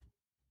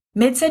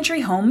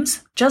Mid-century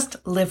homes just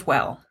live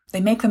well. They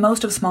make the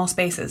most of small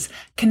spaces,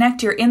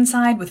 connect your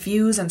inside with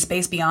views and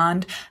space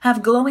beyond,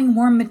 have glowing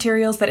warm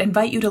materials that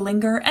invite you to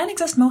linger, and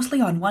exist mostly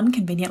on one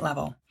convenient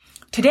level.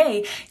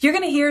 Today, you're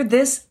going to hear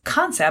this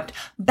concept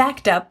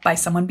backed up by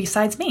someone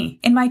besides me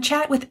in my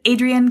chat with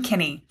Adrian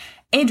Kinney.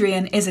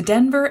 Adrian is a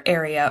Denver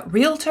area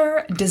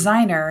realtor,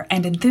 designer,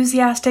 and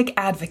enthusiastic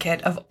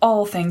advocate of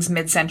all things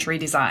mid-century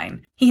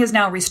design. He has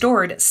now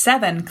restored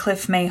 7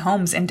 Cliff May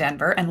homes in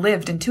Denver and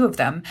lived in 2 of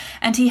them,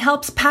 and he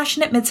helps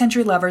passionate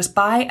mid-century lovers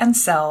buy and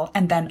sell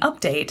and then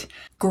update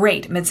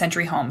great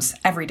mid-century homes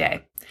every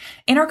day.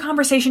 In our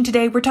conversation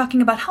today, we're talking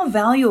about how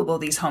valuable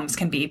these homes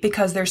can be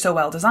because they're so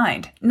well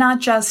designed. Not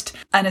just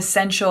an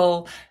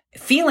essential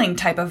feeling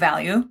type of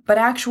value, but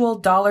actual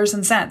dollars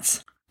and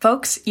cents.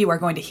 Folks, you are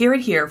going to hear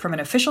it here from an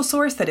official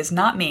source that is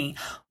not me.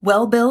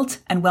 Well-built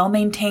and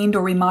well-maintained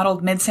or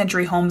remodeled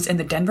mid-century homes in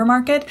the Denver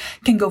market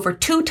can go for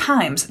 2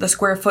 times the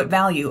square foot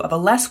value of a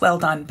less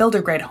well-done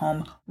builder-grade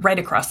home right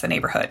across the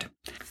neighborhood.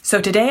 So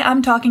today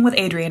I'm talking with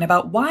Adrian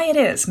about why it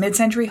is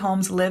mid-century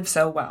homes live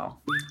so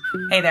well.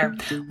 Hey there.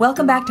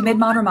 Welcome back to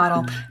Mid-Mod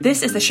Remodel.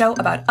 This is the show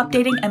about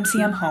updating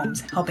MCM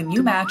homes, helping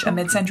you match a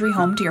mid-century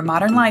home to your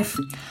modern life.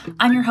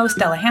 I'm your host,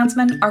 Della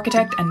Hansman,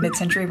 architect and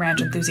mid-century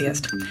ranch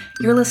enthusiast.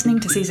 You're listening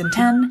to Season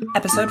 10,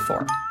 Episode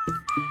 4.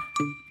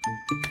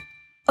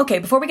 Okay,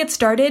 before we get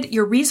started,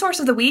 your resource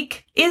of the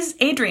week is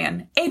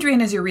Adrian. Adrian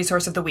is your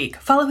resource of the week.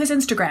 Follow his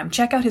Instagram,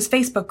 check out his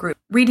Facebook group,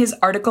 read his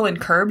article in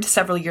Curbed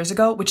several years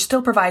ago, which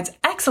still provides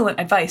excellent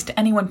advice to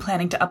anyone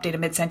planning to update a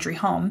mid-century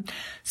home.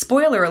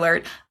 Spoiler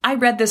alert, I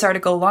read this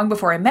article long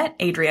before I met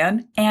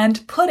Adrian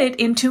and put it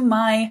into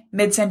my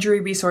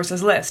mid-century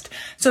resources list.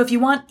 So if you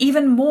want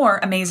even more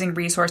amazing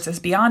resources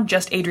beyond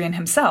just Adrian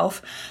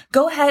himself,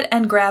 go ahead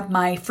and grab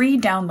my free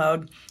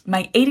download,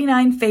 my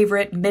 89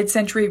 favorite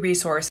mid-century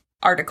resource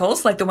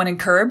articles like the one in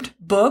Curbed,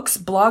 books,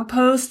 blog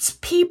posts,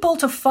 people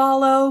to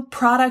follow,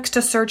 products to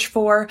search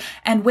for,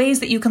 and ways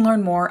that you can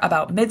learn more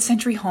about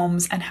mid-century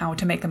homes and how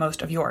to make the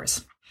most of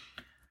yours.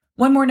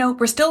 One more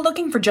note, we're still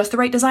looking for just the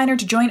right designer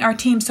to join our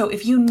team, so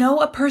if you know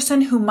a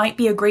person who might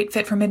be a great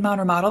fit for Mid-Mod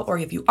Remodel, or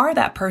if you are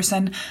that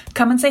person,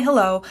 come and say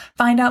hello.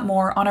 Find out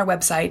more on our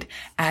website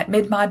at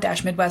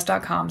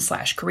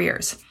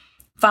midmod-midwest.com/careers.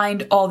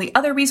 Find all the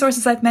other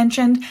resources I've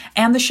mentioned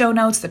and the show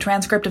notes, the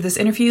transcript of this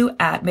interview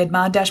at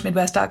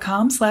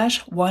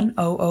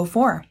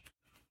midmod-midwest.com/1004.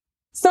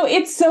 So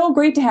it's so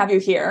great to have you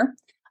here.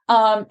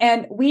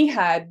 And we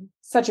had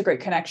such a great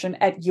connection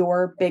at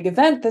your big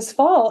event this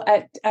fall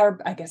at our,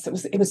 I guess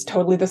it was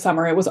totally the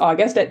summer. It was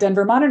August at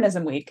Denver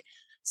Modernism Week.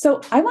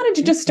 So I wanted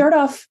to just start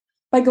off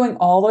by going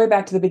all the way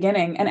back to the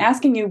beginning and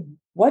asking you,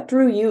 what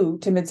drew you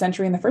to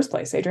mid-century in the first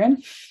place,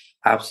 Adrian?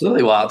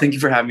 Absolutely. Well, thank you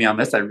for having me on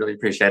this. I really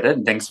appreciate it.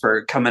 And thanks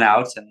for coming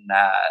out. And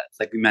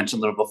like we mentioned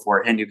a little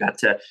beforehand, you got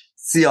to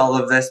see all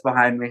of this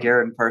behind me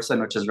here in person,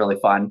 which is really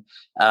fun.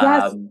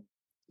 Yes.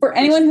 For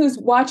anyone who's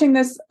watching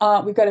this,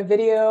 we've got a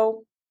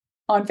video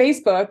on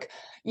Facebook.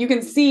 You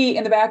can see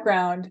in the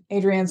background,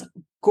 Adrian's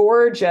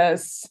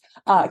gorgeous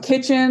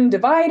kitchen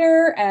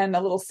divider and a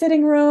little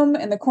sitting room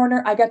in the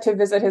corner. I got to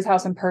visit his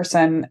house in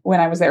person when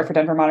I was there for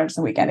Denver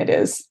Modernism Weekend. It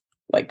is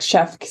like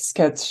chef's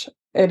kids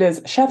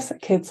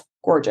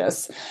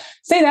gorgeous.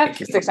 Say that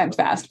 6 times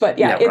fast, but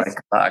yeah,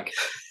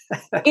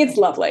 it's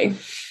lovely.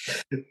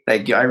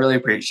 Thank you. I really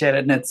appreciate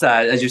it. And it's,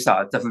 as you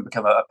saw, it's definitely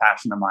become a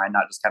passion of mine,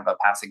 not just kind of a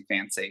passing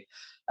fancy.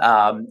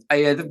 I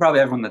think probably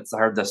everyone that's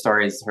heard the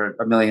stories heard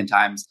a million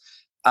times.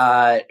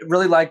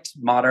 Really liked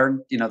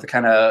modern, the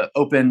kind of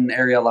open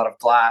area, a lot of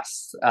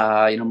glass.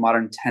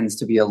 Modern tends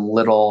to be a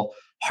little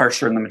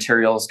harsher in the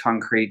materials,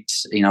 concrete,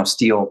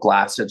 steel,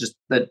 glass, so just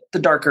the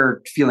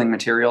darker feeling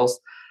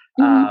materials.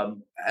 Mm-hmm.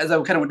 As I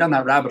kind of went down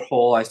that rabbit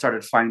hole, I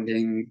started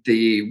finding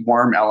the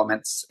warm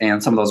elements,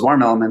 and some of those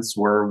warm elements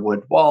were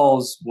wood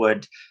walls,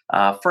 wood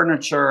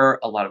furniture,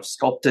 a lot of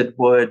sculpted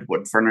wood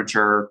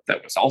furniture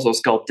that was also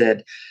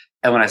sculpted.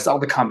 And when I saw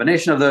the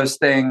combination of those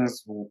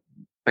things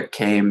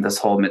became this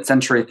whole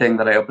mid-century thing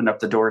that I opened up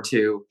the door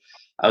to,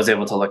 I was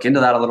able to look into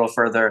that a little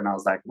further, and I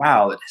was like,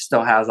 wow, it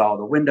still has all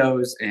the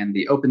windows and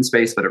the open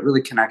space, but it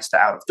really connects to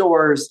out of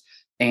doors.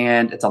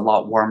 And it's a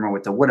lot warmer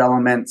with the wood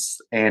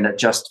elements, and it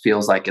just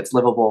feels like it's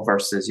livable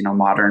versus,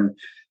 modern,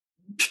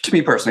 to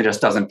me personally,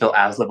 just doesn't feel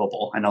as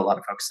livable. I know a lot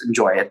of folks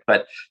enjoy it,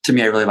 but to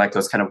me, I really like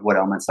those kind of wood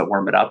elements that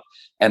warm it up.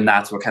 And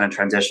that's what kind of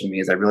transitioned me,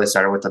 is I really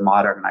started with the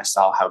modern, and I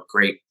saw how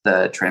great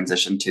the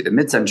transition to the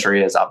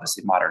mid-century is.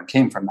 Obviously, modern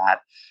came from that.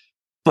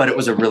 But it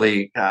was a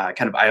really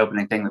kind of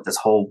eye-opening thing that this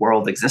whole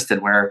world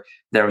existed where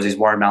there was these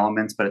warm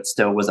elements, but it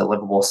still was a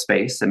livable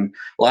space. And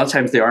a lot of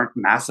times they aren't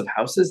massive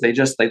houses. They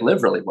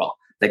live really well.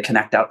 They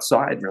connect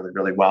outside really,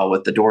 really well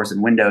with the doors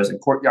and windows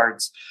and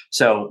courtyards.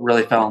 So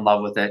really fell in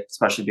love with it,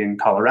 especially being in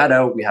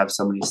Colorado. We have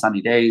so many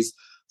sunny days.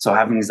 So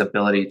having this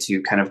ability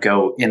to kind of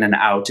go in and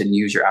out and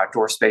use your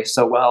outdoor space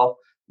so well,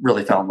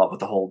 really fell in love with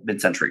the whole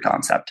mid-century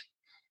concept.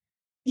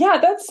 Yeah,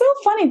 that's so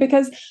funny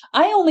because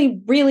I only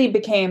really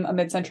became a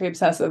mid-century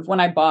obsessive when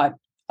I bought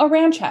a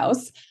ranch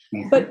house.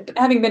 Yeah. But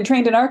having been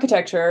trained in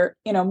architecture,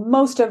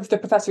 most of the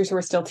professors who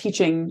are still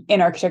teaching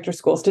in architecture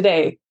schools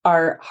today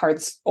are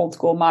old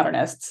school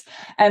modernists.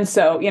 And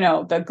so,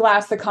 the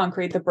glass, the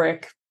concrete, the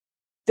brick,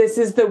 this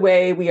is the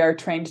way we are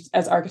trained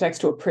as architects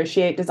to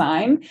appreciate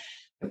design.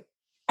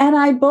 And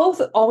I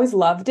both always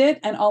loved it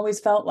and always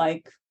felt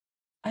like,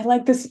 I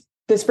like this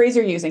phrase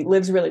you're using,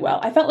 lives really well.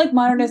 I felt like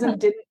modernism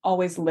didn't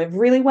always live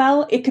really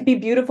well. It could be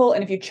beautiful.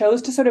 And if you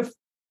chose to sort of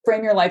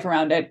frame your life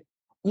around it,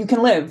 you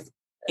can live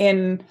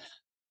in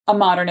a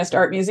modernist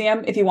art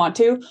museum if you want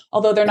to,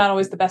 although they're not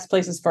always the best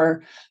places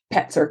for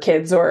pets or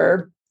kids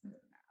or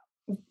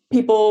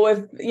people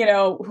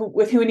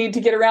with who need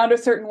to get around a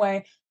certain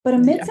way. But a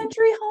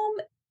mid-century home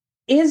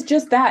is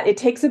just that. It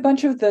takes a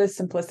bunch of the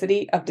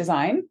simplicity of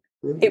design,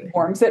 it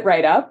warms it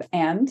right up,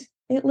 and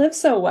it lives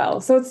so well.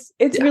 So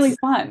it's really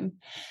fun.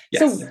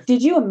 Yes. So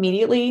did you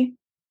immediately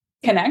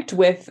connect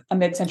with a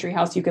mid-century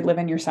house you could live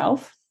in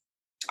yourself?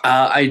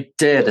 I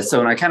did. So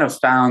when I kind of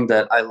found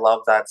that I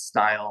love that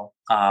style,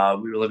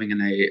 we were living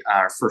in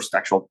our first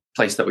actual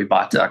place that we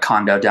bought, a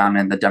condo down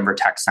in the Denver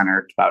Tech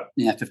Center, about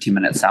 15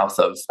 minutes south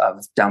of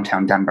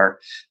downtown Denver.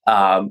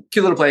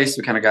 Cute little place.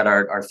 We kind of got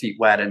our feet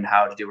wet in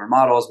how to do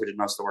remodels. We did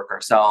most of the work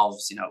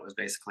ourselves. It was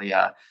basically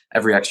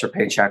every extra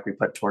paycheck we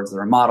put towards the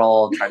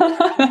remodel.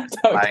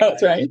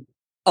 That's right.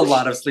 A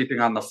lot of sleeping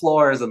on the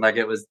floors, and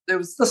it was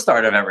the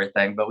start of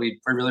everything. But we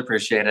really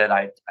appreciate it.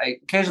 I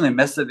occasionally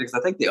miss it because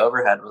I think the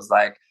overhead was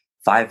like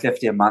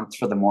 $550 a month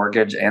for the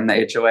mortgage and the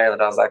HOA.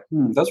 That I was like,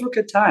 those were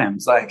good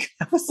times. That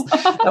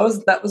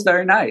was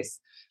very nice.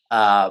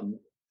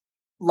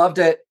 Loved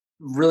it.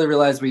 Really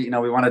realized we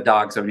wanted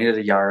dogs, so we needed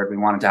a yard. We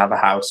wanted to have a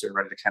house. We were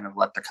ready to kind of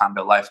let the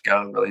condo life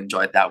go. Really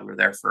enjoyed that. We were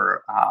there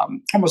for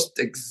almost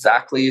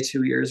exactly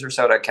 2 years or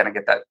so to kind of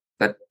get that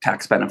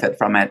tax benefit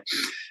from it.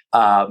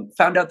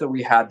 Found out that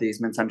we had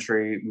these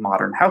mid-century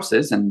modern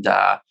houses, and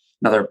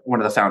one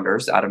of the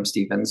founders, Adam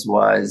Stevens,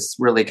 was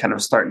really kind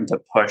of starting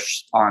to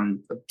push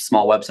on a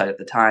small website at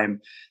the time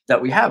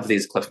that we have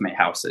these Cliff May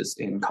houses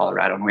in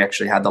Colorado, and we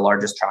actually had the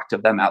largest tract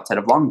of them outside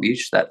of Long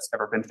Beach that's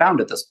ever been found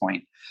at this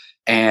point.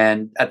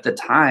 And at the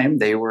time,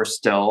 they were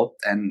still,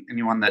 and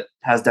anyone that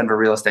has Denver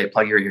real estate,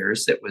 plug your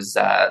ears, it was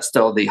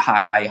still the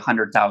high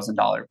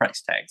 $100,000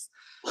 price tags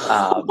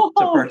to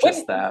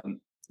purchase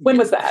them. When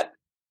was that?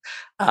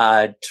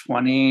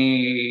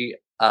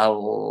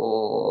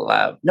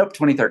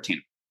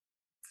 2013.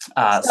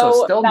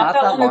 So still not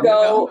that long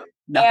ago.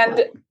 No.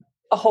 And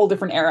a whole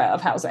different era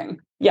of housing.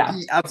 Yeah,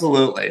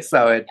 absolutely.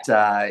 So it,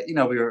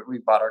 we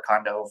bought our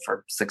condo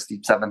for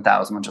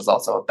 $67,000, which is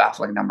also a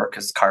baffling number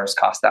because cars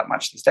cost that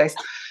much these days.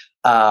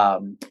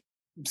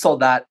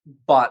 Sold that,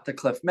 bought the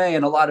Cliff May,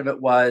 and a lot of it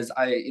was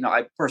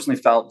I personally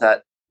felt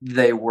that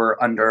they were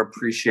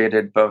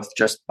underappreciated, both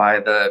just by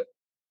a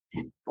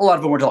lot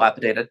of them were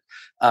dilapidated,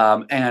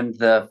 and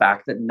the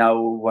fact that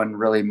no one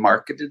really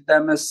marketed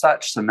them as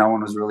such. So no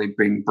one was really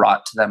being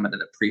brought to them that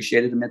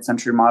appreciated the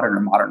mid-century modern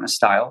or modernist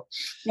style.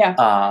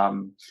 Yeah.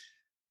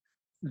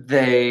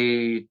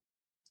 They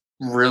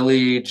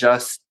really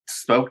just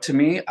spoke to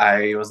me.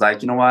 I was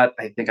like, you know what?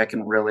 I think I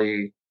can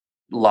really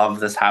love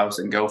this house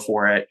and go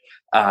for it.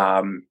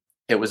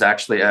 It was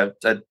actually a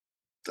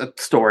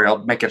story.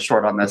 I'll make it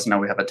short on this. I know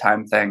we have a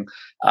time thing.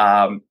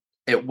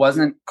 It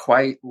wasn't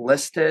quite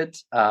listed.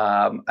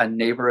 A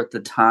neighbor at the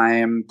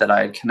time that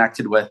I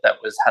connected with that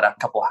had a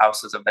couple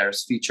houses of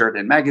theirs featured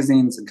in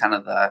magazines and kind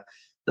of the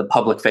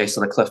public face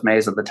of the Cliff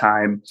Mays at the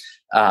time,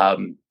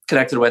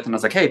 connected with, and I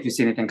was like, hey, if you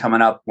see anything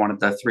coming up, one of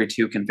the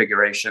 3-2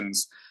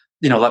 configurations,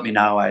 let me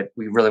know.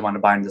 We really want to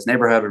buy in this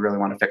neighborhood. We really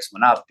want to fix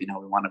one up. We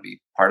want to be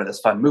part of this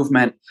fun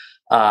movement.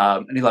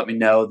 And he let me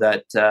know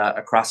that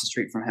across the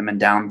street from him and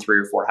down 3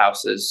 or 4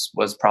 houses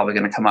was probably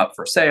going to come up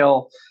for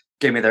sale.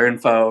 Gave me their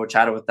info,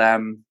 chatted with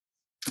them.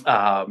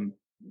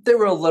 They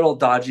were a little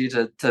dodgy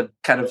to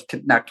kind of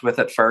connect with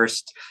at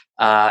first.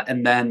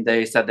 And then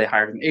they said they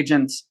hired an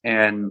agent.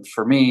 And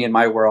for me, in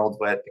my world,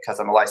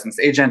 because I'm a licensed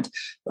agent,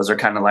 those are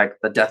kind of like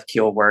the death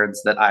keel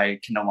words that I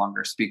can no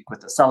longer speak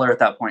with the seller at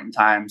that point in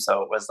time.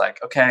 So it was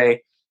like,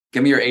 okay,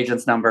 give me your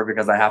agent's number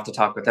because I have to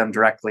talk with them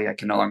directly. I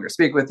can no longer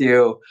speak with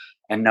you.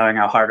 And knowing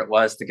how hard it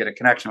was to get a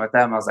connection with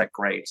them, I was like,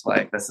 great,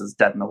 this is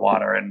dead in the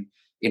water. And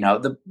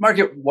the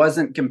market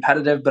wasn't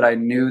competitive, but I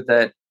knew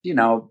that,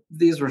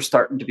 these were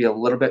starting to be a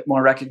little bit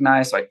more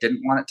recognized. So I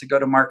didn't want it to go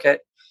to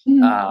market.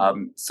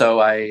 Mm-hmm. So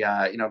I,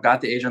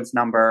 got the agent's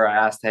number.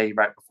 I asked, hey,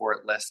 right before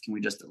it lists, can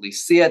we just at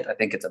least see it? I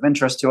think it's of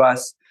interest to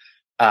us.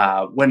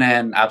 Went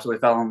in,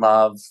 absolutely fell in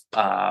love.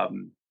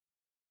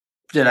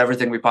 Did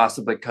everything we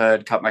possibly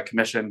could, cut my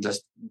commission,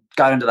 just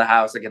got into the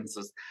house. Again, this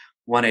was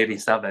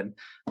 187.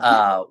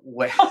 Oh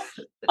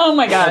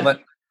my God.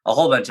 A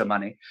whole bunch of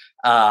money.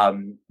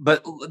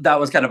 But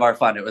that was kind of our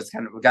fun. It was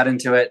kind of, we got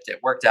into it.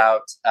 It worked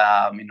out,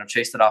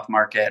 chased it off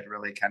market,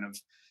 really kind of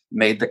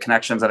made the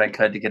connections that I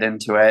could to get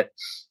into it.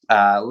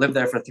 Lived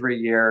there for 3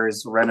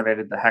 years,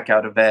 renovated the heck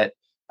out of it.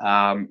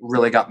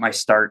 Really got my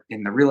start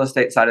in the real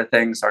estate side of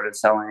things, started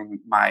selling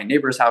my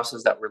neighbors'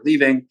 houses that were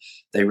leaving.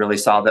 They really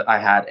saw that I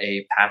had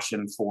a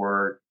passion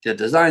for the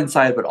design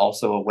side, but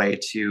also a way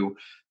to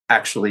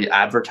actually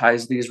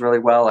advertise these really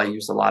well. I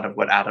use a lot of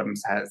what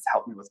Adams has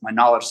helped me with my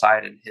knowledge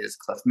side and his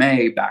Cliff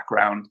May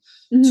background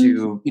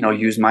to,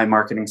 use my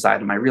marketing side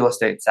and my real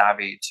estate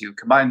savvy to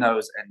combine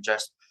those and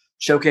just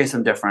showcase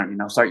them different,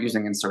 start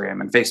using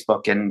Instagram and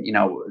Facebook and,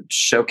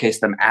 showcase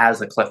them as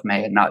a Cliff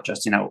May and not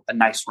just, a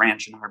nice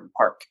ranch in Harbin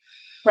Park.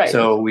 Right.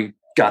 So we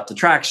got the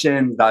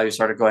traction, value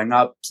started going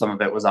up. Some of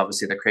it was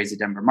obviously the crazy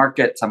Denver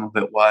market. Some of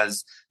it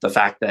was the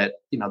fact that,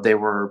 they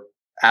were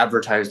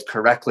advertised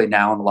correctly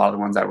now. And a lot of the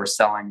ones that were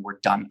selling were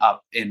done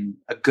up in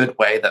a good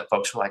way that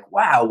folks were like,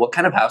 wow, what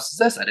kind of house is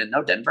this? I didn't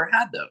know Denver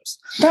had those.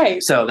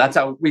 Right. So that's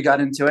how we got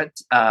into it.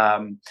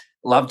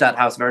 Loved that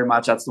house very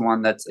much. That's the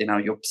one that's,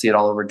 you'll see it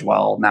all over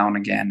Dwell now and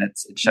again.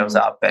 It shows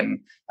up, and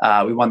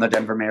we won the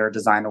Denver Mayor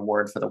Design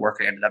Award for the work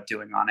I ended up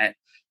doing on it.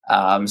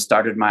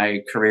 Started my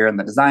career in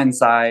the design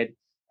side.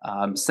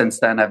 Since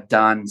then, I've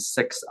done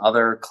 6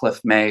 other Cliff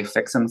May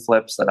fix and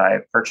flips that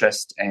I've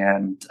purchased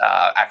and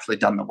actually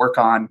done the work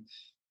on,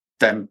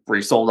 then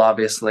resold,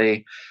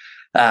 obviously.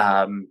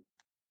 And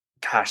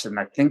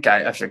I think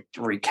I should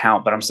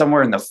recount, but I'm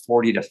somewhere in the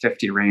 40 to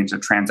 50 range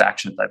of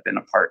transactions I've been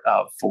a part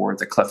of for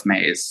the Cliff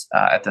Mays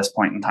at this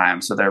point in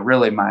time. So they're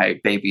really my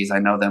babies. I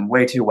know them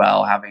way too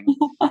well, having,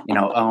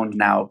 owned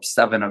now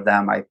 7 of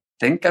them. I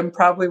think I'm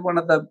probably one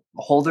of the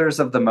holders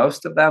of the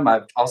most of them.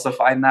 I've also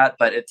find that,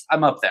 but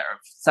I'm up there.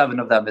 7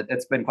 of them.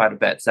 It's been quite a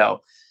bit. So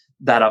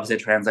that obviously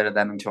translated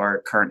then into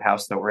our current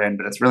house that we're in,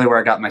 but it's really where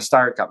I got my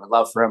start, got my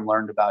love for him,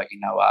 learned about,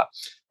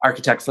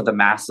 architect for the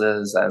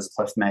masses, as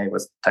Cliff May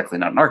was technically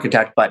not an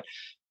architect, but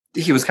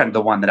he was kind of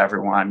the one that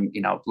everyone,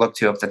 looked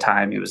to at the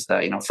time. He was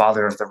the,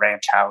 father of the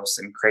ranch house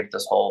and created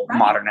this whole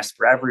modernist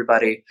for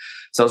everybody.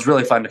 So it was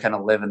really fun to kind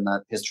of live in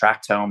his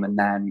tract home, and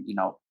then,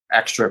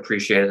 extra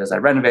appreciated as I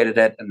renovated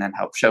it and then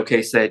helped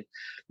showcase it.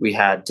 We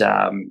had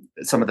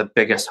some of the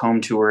biggest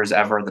home tours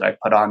ever that I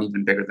put on,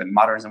 even bigger than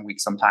Modernism Week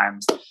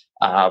sometimes.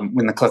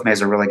 When the Cliff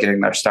Mays are really getting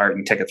their start,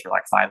 and tickets were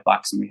like $5,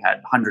 and we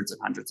had hundreds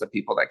and hundreds of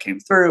people that came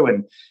through,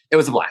 and it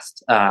was a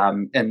blast.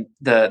 And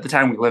the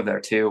time we lived there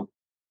too,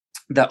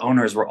 the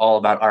owners were all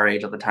about our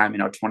age at the time,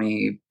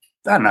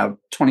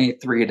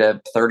 23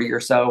 to 30 or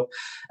so.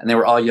 And they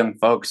were all young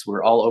folks. We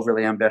were all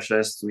overly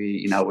ambitious.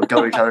 We, would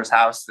go to each other's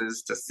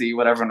houses to see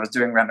what everyone was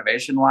doing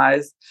renovation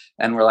wise.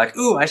 And we're like,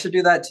 ooh, I should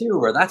do that too.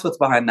 Or that's what's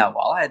behind that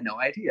wall. I had no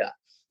idea.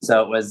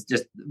 So it was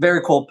just a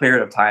very cool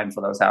period of time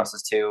for those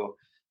houses too.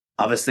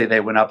 Obviously, they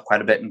went up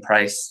quite a bit in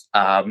price.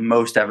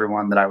 Most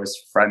everyone that I was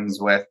friends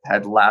with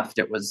had left.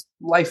 It was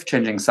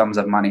life-changing sums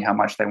of money how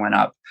much they went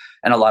up.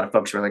 And a lot of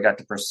folks really got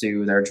to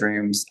pursue their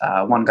dreams.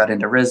 One got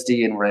into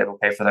RISD and were able to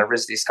pay for their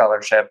RISD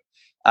scholarship.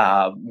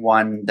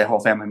 One, the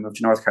whole family moved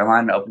to North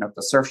Carolina to open up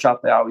the surf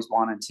shop they always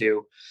wanted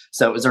to.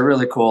 So it was a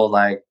really cool,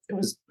 it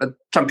was a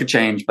chunk of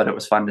change, but it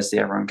was fun to see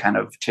everyone kind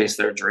of chase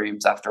their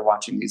dreams after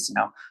watching these,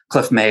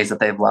 Cliff Mays that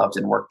they've loved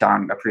and worked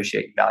on,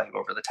 appreciate value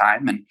over the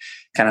time, and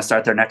kind of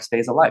start their next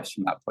phase of lives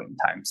from that point in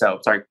time. So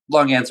sorry,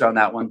 long answer on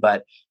that one,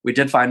 but we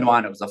did find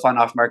one. It was a fun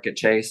off-market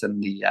chase,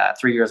 and the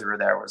 3 years we were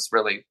there was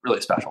really, really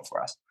special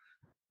for us.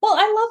 Well,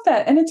 I love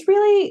that. And it's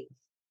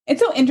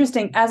so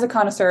interesting as a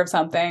connoisseur of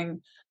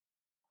something.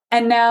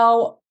 And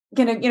now,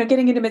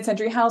 getting into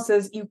mid-century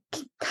houses, you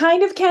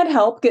kind of can't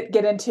help get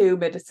into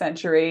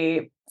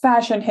mid-century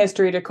fashion,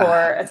 history,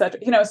 decor,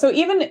 etc. So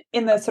even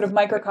in the sort of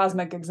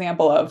microcosmic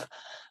example of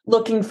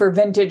looking for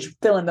vintage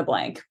fill in the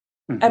blank,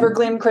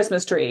 evergreen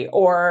Christmas tree,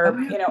 or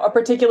a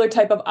particular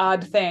type of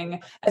odd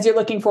thing, as you're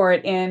looking for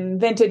it in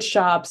vintage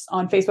shops,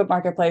 on Facebook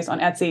Marketplace, on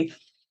Etsy,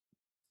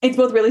 it's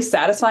both really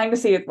satisfying to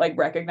see it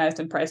recognized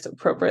and priced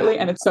appropriately,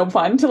 and it's so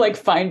fun to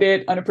find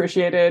it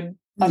unappreciated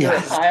under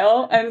a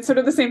pile. And it's sort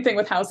of the same thing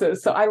with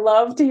houses. So I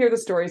love to hear the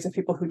stories of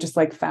people who just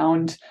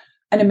found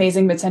an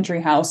amazing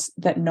mid-century house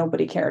that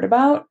nobody cared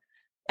about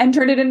and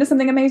turned it into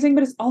something amazing.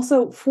 But it's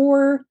also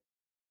for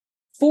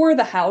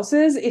the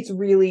houses, it's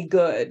really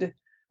good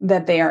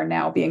that they are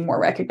now being more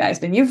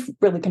recognized. And you've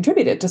really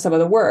contributed to some of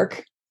the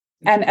work.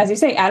 And as you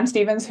say, Adam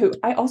Stevens, who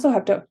I also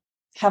have to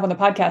have on the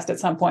podcast at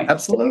some point.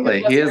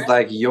 Absolutely. He is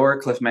your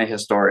Cliff May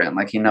historian.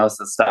 He knows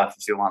the stuff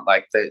if you want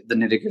the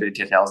nitty-gritty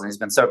details. And he's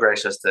been so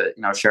gracious to,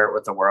 share it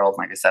with the world.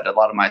 Like I said, a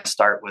lot of my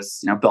start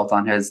was, built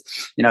on his,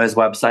 his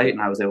website,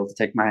 and I was able to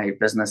take my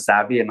business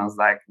savvy, and I was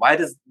like, why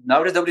does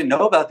nobody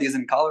know about these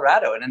in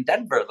Colorado and in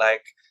Denver?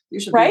 You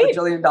should be $1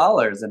 billion.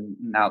 And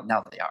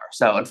now they are.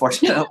 So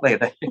unfortunately,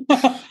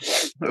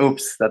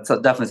 oops, that's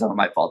definitely some of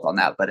my fault on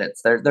that, but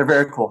they're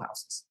very cool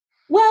houses.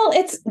 Well,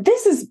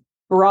 this is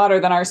broader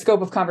than our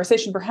scope of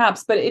conversation,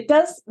 perhaps, but it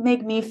does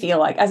make me feel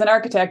like, as an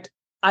architect,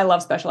 I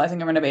love specializing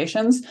in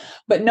renovations,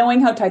 but knowing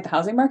how tight the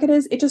housing market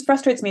is, it just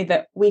frustrates me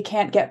that we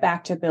can't get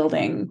back to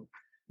building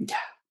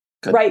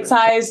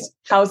right-sized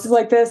houses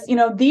like this.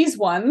 These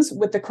ones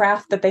with the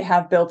craft that they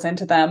have built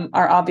into them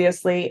are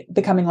obviously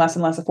becoming less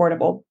and less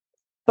affordable.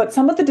 But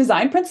some of the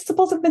design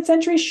principles of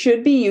mid-century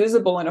should be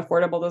usable in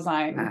affordable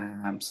design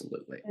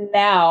Absolutely.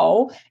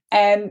 now.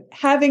 And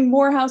having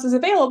more houses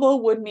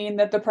available would mean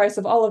that the price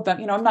of all of them,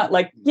 I'm not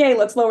like, yay,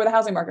 let's lower the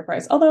housing market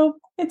price. Although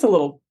it's a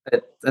little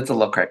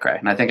cray-cray.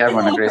 And I think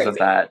everyone agrees with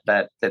that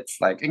it's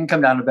like, it can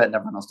come down a bit and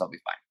everyone will still be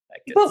fine.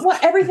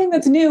 But everything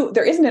that's new,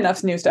 there isn't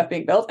enough new stuff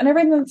being built. And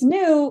everything that's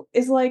new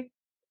is like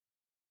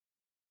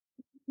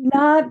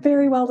not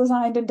very well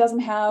designed and doesn't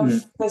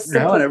have this.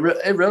 No, and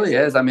it really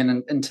is. I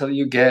mean, until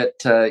you get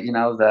to, in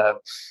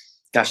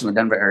the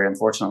Denver area,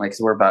 unfortunately, because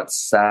we're about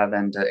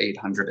 700 to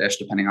 800 ish,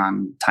 depending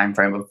on time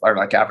frame of our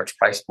like average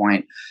price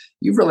point.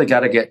 You've really got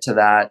to get to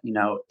that,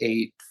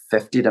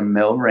 850 to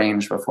mil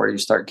range before you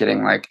start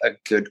getting like a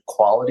good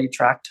quality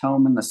tract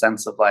home, in the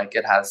sense of like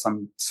it has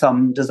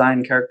some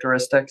design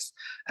characteristics.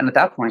 And at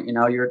that point,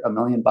 you're at $1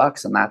 million,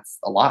 and that's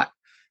a lot.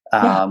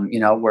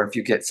 Where if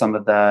you get some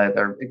of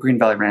the Green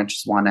Valley Ranch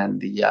is one, and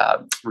the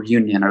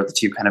Reunion are the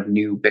two kind of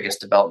new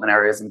biggest development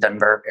areas in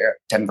Denver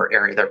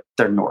area.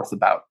 They're north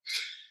about.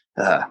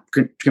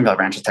 Green Valley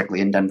Ranch is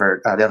technically in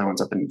Denver. The other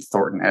one's up in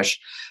Thornton-ish.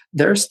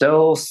 They're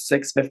still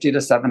 650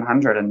 to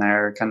 700, and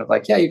they're kind of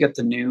like, you get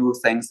the new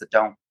things that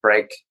don't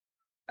break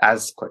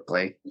as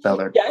quickly. Though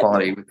their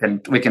quality,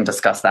 we can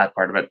discuss that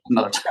part of it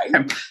another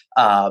time.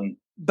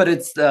 But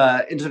it's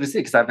interesting to see,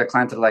 because I have a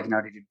client that like,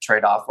 to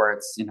trade off where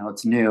it's,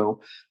 it's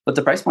new, but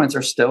the price points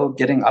are still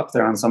getting up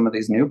there on some of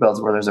these new builds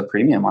where there's a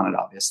premium on it,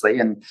 obviously.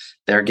 And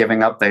they're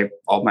giving up,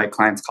 all my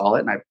clients call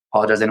it, and I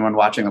apologize to anyone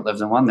watching that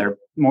lives in one, they're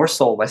more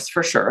soulless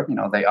for sure.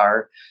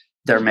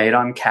 They're made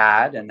on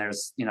CAD, and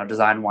there's,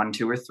 design 1,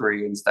 2, or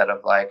 3, instead of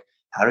like,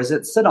 how does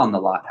it sit on the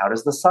lot? How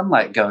does the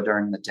sunlight go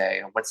during the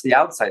day? What's the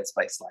outside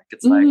space like?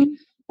 It's like,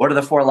 what are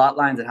the 4 lot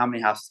lines and how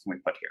many houses can we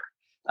put here?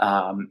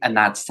 And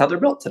that's how they're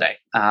built today.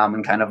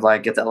 And kind of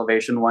like it's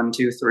elevation 1,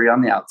 2, 3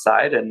 on the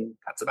outside, and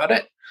that's about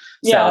it.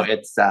 Yeah. So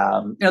it's,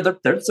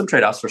 there's some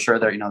trade-offs for sure.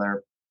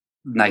 They're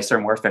nicer,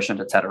 more efficient,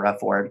 et cetera,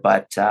 for it.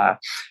 But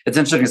it's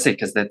interesting to see,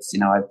 because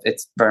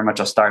it's very much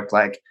a start,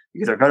 like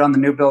you either go down the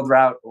new build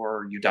route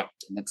or you don't.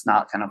 And it's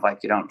not kind of like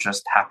you don't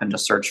just happen to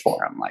search for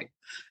them. Like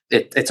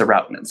it's a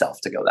route in itself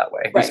to go that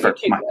way. Right, for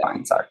my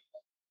clients are.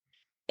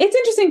 It's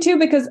interesting too,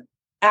 because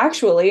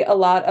actually a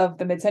lot of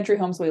the mid-century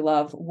homes we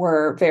love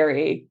were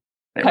very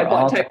type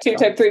 1, type 2,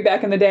 type 3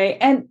 back in the day.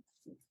 And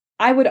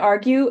I would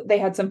argue they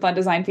had some fun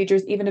design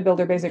features. Even a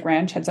Builder Basic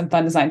Ranch had some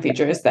fun design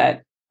features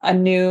that a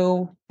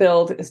new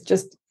build is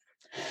just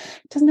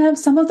doesn't have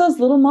some of those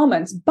little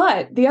moments.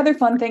 But the other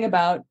fun thing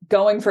about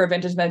going for a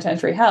vintage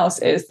mid-century house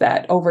is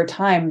that over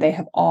time, they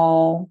have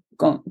all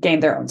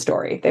gained their own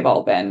story. They've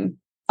all been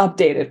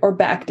updated or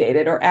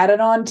backdated or added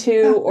on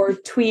to or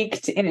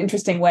tweaked in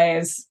interesting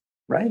ways.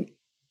 Right.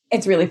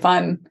 It's really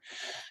fun.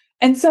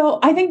 And so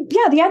I think,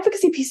 the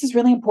advocacy piece is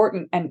really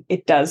important, and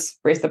it does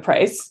raise the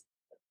price,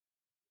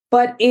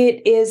 but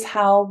it is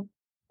how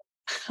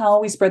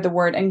we spread the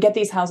word and get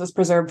these houses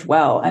preserved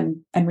well and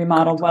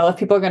remodeled well. If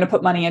people are going to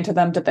put money into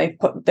them, that they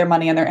put their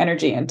money and their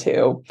energy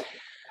into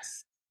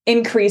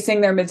increasing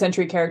their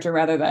mid-century character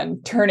rather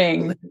than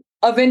turning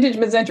a vintage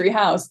mid-century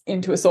house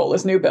into a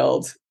soulless new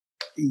build.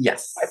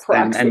 Yes.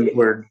 And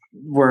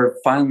we're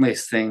finally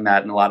seeing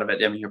that in a lot of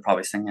it. I mean, you're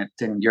probably seeing it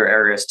in your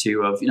areas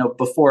too, of,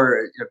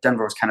 before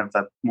Denver was kind of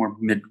a more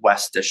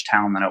Midwest-ish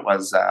town than it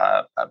was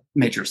a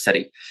major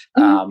city.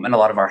 And a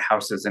lot of our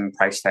houses and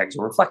price tags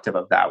were reflective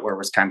of that, where it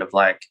was kind of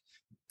like,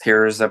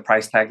 here's a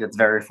price tag that's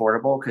very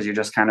affordable because you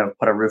just kind of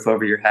put a roof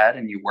over your head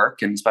and you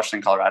work. And especially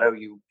in Colorado,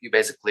 you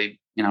basically,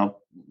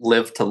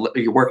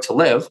 you work to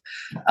live,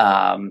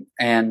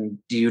 and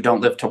you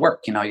don't live to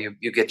work.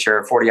 You get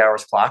your 40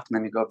 hours clocked, and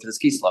then you go up to the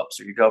ski slopes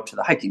or you go up to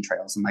the hiking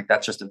trails. And like,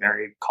 that's just a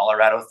very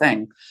Colorado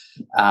thing.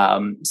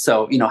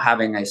 So,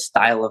 having a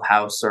style of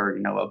house or,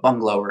 a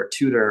bungalow or a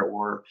Tudor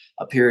or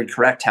a period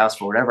correct house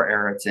for whatever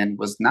era it's in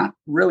was not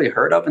really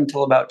heard of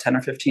until about 10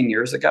 or 15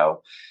 years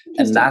ago.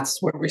 And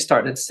that's where we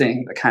started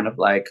seeing the kind of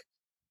like,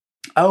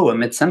 oh, a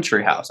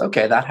mid-century house.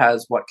 Okay, that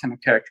has what kind of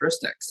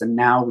characteristics? And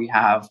now we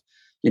have,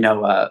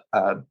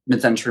 a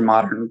mid-century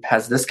modern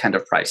has this kind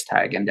of price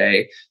tag, and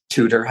a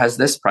Tudor has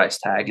this price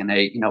tag, and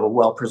a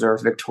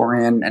well-preserved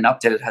Victorian and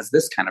updated has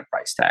this kind of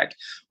price tag.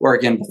 Or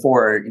again,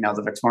 before,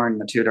 the Victorian,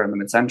 the Tudor, and the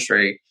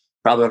mid-century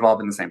probably would have all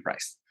been the same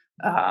price.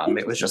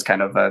 It was just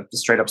kind of a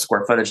straight up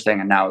square footage thing.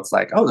 And now it's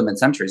like, oh, the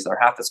mid-centuries, they're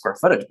half the square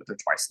footage, but they're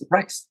twice the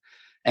price.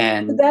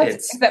 And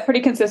is that pretty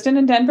consistent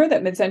in Denver,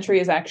 that mid-century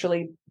is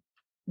actually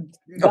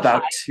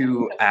about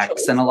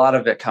 2x, and a lot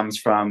of it comes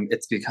from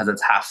it's because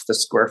it's half the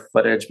square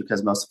footage,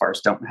 because most of ours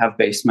don't have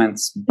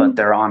basements, but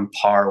they're on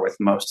par with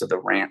most of the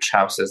ranch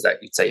houses that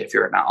you'd say if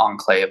you're in an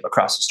enclave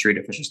across the street.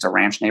 If it's just a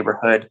ranch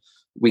neighborhood,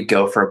 we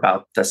go for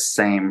about the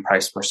same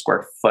price per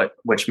square foot,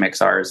 which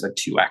makes ours a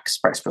 2x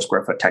price per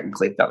square foot.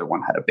 Technically, if the other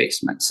one had a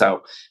basement.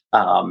 So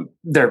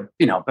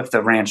if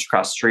the ranch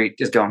across the street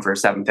is going for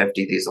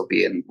 750, these will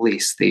be at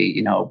least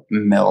the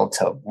mill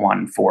to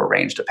 1.4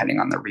 range, depending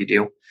on the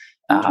redo.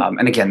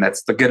 And again,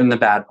 that's the good and the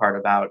bad part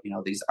about,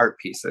 these art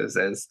pieces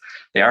is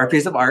they are a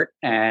piece of art.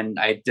 And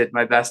I did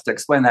my best to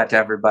explain that to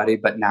everybody.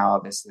 But now,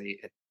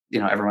 obviously,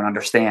 everyone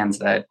understands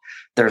that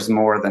there's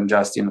more than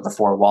just, the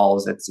four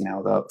walls. It's,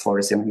 the floor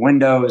to ceiling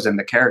windows and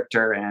the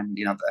character and,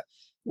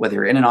 whether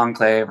you're in an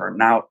enclave or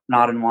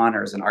not in one,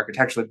 or is an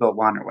architecturally built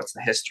one, or what's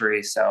the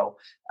history. So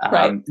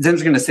it's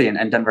interesting to see,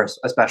 and Denver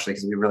especially,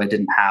 because we really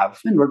didn't have,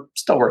 and we're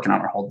still working on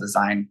our whole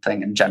design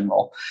thing in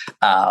general.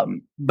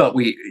 But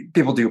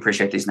people do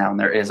appreciate these now, and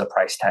there is a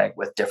price tag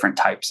with different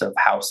types of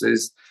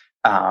houses.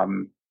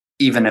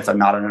 Even if they're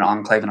not in an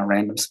enclave in a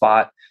random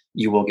spot,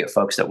 you will get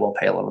folks that will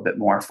pay a little bit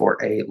more for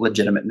a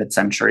legitimate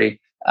mid-century,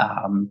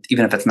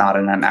 even if it's not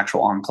in an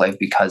actual enclave,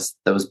 because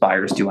those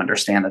buyers do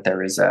understand that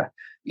there is a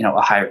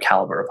higher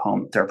caliber of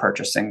home they're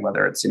purchasing,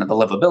 whether it's, the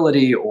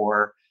livability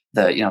or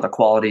the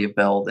quality of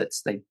build.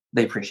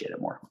 They appreciate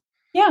it more.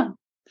 Yeah.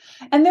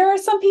 And there are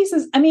some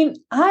pieces,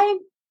 I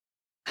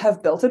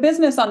have built a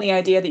business on the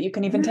idea that you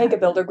can even take a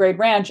builder grade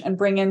ranch and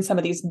bring in some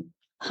of these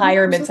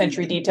higher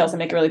mid-century details and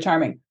make it really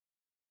charming.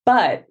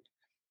 But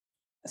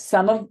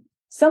some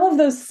of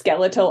those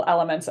skeletal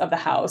elements of the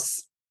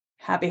house,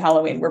 happy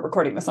Halloween. We're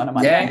recording this on a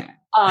Monday.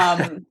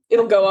 Yeah.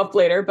 It'll go up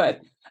later, but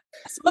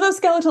some of those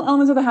skeletal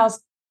elements of the house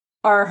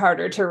are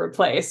harder to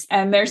replace.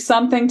 And there's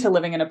something to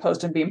living in a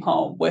post and beam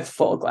home with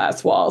full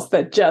glass walls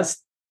that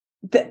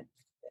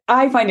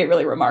I find it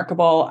really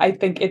remarkable. I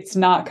think it's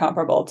not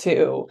comparable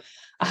to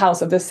a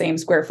house of the same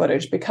square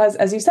footage because,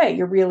 as you say,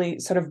 you're really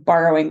sort of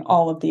borrowing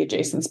all of the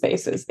adjacent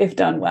spaces, if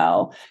done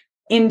well,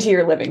 into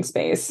your living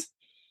space.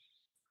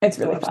 It's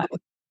really fun.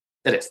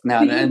 It is.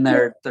 Now, and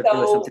they're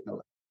really something to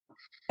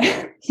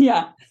look.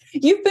 Yeah.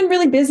 You've been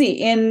really busy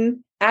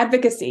in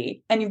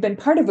advocacy, and you've been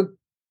part of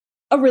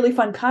a really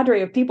fun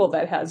cadre of people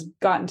that has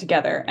gotten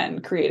together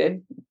and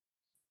created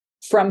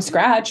from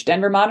scratch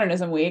Denver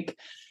Modernism Week.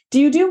 Do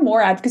you do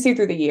more advocacy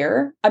through the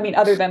year?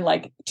 Other than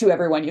to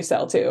everyone you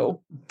sell to.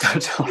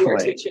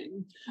 Totally.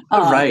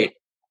 Right.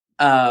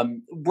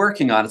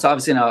 Working on it. So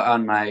obviously,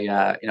 on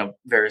my,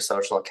 various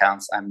social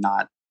accounts, I'm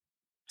not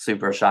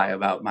super shy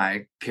about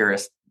my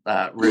purist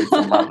roots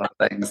and love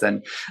of things.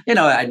 And,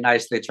 I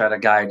nicely try to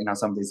guide,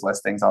 some of these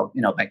listings. I'll,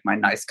 make my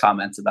nice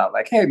comments about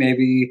hey,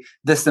 maybe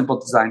this simple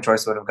design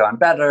choice would have gone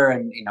better.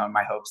 And, in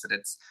my hopes that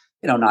it's,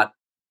 not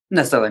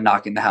necessarily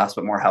knocking the house,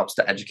 but more helps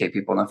to educate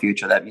people in the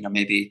future that,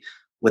 maybe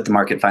with the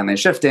market finally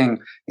shifting,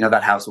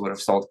 that house would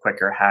have sold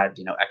quicker had,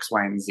 X,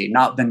 Y, and Z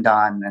not been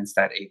done,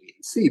 instead A, B,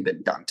 and C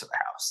been done to the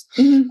house.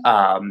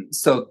 Mm-hmm.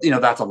 So,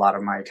 that's a lot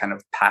of my kind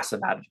of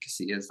passive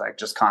advocacy is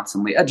just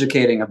constantly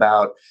educating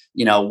about,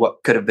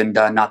 what could have been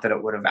done. Not that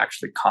it would have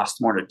actually cost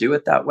more to do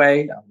it that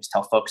way. I always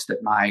tell folks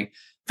that my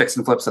fix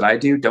and flips that I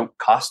do don't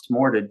cost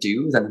more to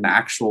do than an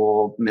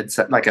actual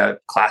mid-set, like a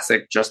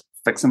classic just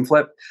fix and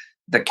flip.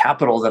 The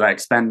capital that I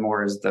expend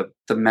more is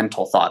the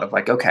mental thought of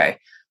okay,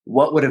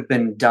 what would have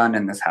been done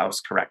in this house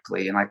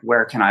correctly? And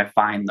where can I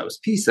find those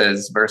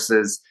pieces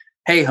versus,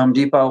 hey, Home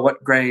Depot,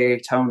 what gray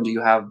tone do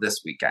you have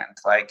this weekend?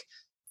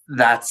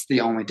 That's the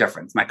only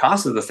difference. My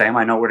cost is the same.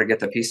 I know where to get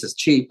the pieces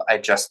cheap. I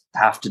just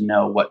have to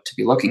know what to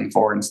be looking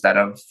for instead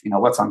of,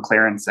 what's on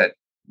clearance at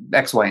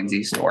X, Y, and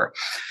Z store.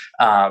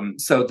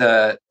 So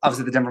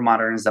obviously the Denver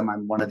Modernism,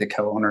 I'm one of the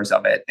co-owners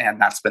of it.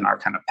 And that's been our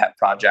kind of pet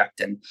project.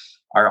 And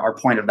our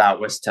point of that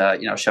was to,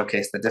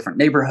 showcase the different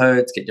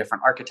neighborhoods, get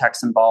different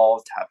architects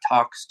involved, have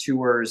talks,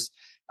 tours,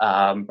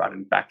 brought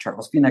in back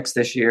Charles Phoenix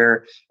this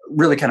year,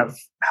 really kind of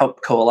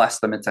help coalesce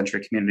the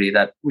mid-century community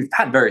that we've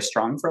had very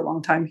strong for a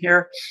long time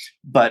here,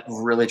 but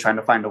really trying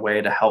to find a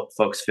way to help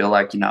folks feel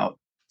it's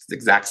the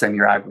exact same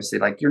your advocacy.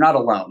 You're not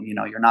alone,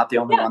 you're not the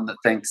only one that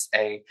thinks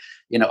a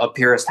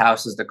purist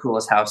house is the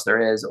coolest house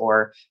there is,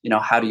 or,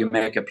 how do you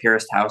make a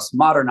purist house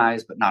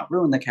modernized, but not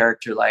ruin the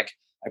character?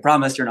 I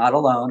promise you're not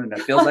alone. And it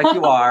feels like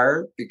you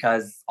are,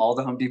 because all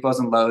the Home Depots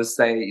and Lowe's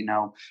say,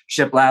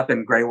 shiplap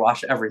and gray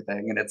wash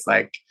everything. And it's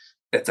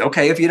it's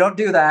okay if you don't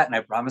do that. And I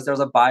promise there's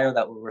a buyer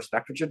that will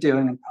respect what you're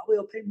doing and probably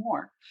will pay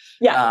more.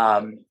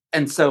 Yeah.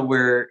 And so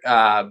we're,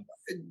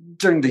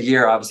 during the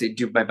year, obviously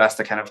do my best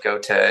to kind of go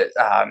to,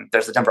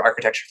 there's the Denver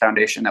Architecture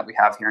Foundation that we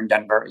have here in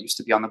Denver. It used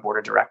to be on the board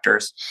of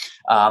directors.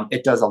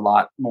 It does a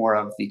lot more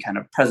of the kind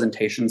of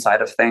presentation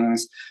side of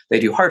things. They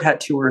do hard hat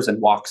tours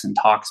and walks and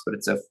talks, but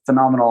it's a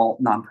phenomenal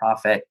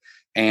nonprofit.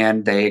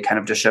 And they kind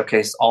of just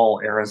showcase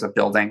all eras of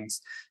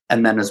buildings.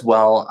 And then as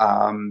well,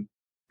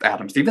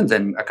 Adam Stevens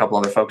and a couple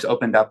other folks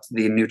opened up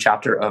the new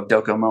chapter of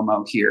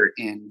DocoMomo here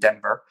in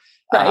Denver,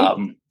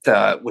 right.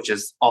 Which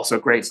is also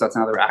great. So that's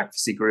another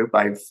advocacy group.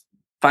 I've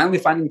finally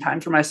finding time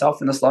for myself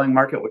in the slowing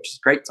market, which is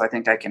great. So I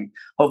think I can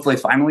hopefully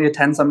finally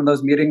attend some of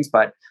those meetings,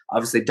 but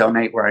obviously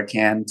donate where I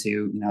can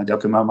to,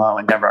 DocoMomo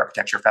and Denver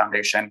Architecture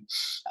Foundation.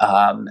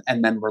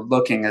 And then we're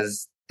looking,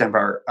 as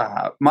Denver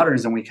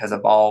Modernism Week has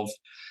evolved,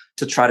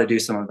 to try to do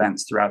some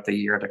events throughout the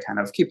year to kind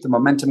of keep the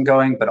momentum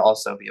going, but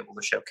also be able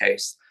to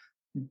showcase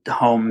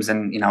homes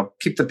and,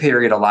 keep the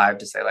period alive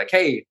to say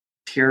hey,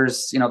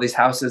 here's, these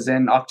houses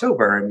in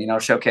October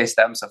and, showcase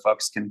them so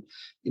folks can,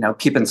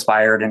 keep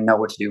inspired and know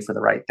what to do for the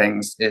right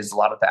things is a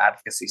lot of the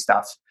advocacy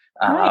stuff.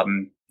 Right.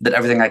 That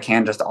everything I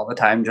can just all the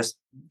time, just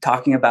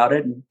talking about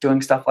it and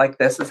doing stuff like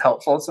this is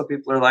helpful. So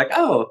people are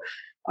oh,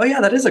 Oh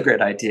yeah, that is a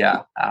great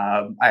idea.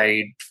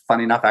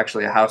 Funny enough,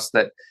 actually, a house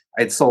that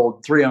I'd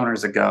sold 3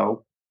 owners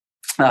ago.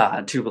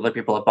 Two other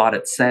people have bought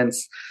it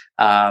since.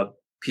 Uh,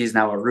 he's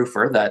now a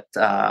roofer that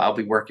I'll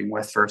be working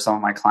with for some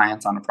of my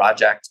clients on a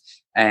project.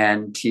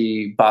 And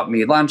he bought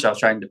me lunch. I was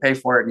trying to pay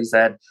for it. And he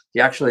said he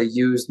actually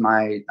used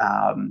my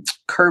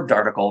Curbed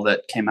article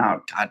that came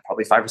out, God,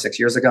 probably 5 or 6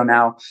 years ago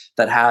now,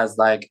 that has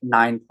like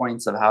 9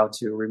 points of how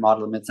to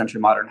remodel a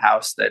mid-century modern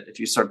house. That if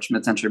you search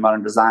mid-century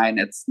modern design,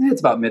 it's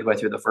about midway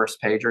through the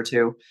first page or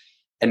two.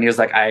 And he was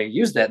like, I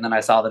used it and then I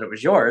saw that it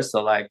was yours.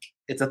 So like,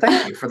 it's a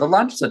thank you for the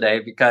lunch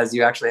today because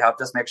you actually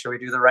helped us make sure we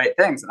do the right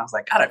things. And I was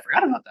like, God, I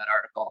forgot about that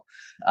article.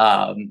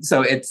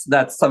 So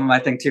that's some of my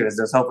thing too, is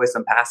there's hopefully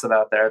some passive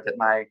out there that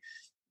my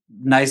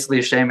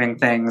nicely shaming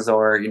things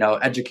or,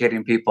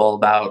 educating people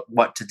about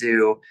what to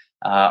do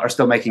are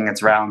still making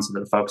its rounds so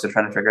that folks are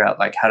trying to figure out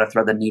like how to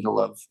thread the needle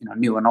of,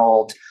 new and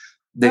old.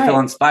 They feel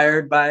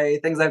inspired by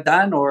things I've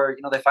done, or,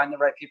 they find the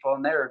right people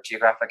in their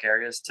geographic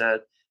areas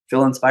to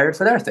feel inspired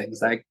for their things.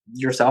 Like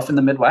yourself in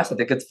the Midwest, I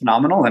think it's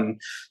phenomenal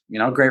and,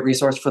 great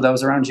resource for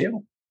those around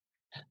you.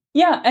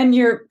 Yeah. And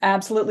you're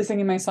absolutely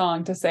singing my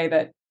song to say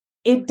that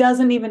it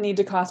doesn't even need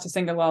to cost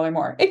 $1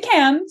 more. It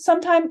can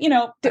sometimes,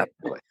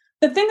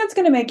 the thing that's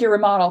going to make your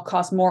remodel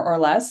cost more or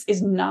less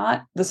is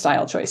not the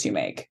style choice you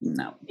make.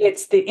 No,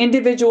 it's the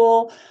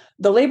individual,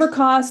 the labor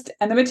cost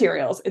and the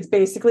materials. It's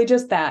basically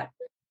just that.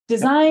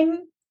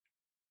 Design,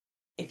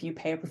 if you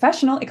pay a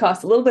professional, it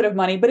costs a little bit of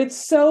money, but it's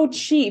so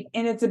cheap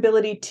in its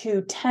ability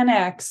to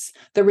 10x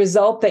the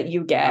result that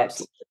you get.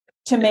 Absolutely.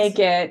 To make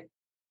it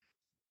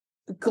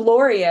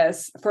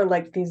glorious for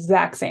like the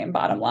exact same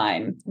bottom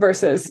line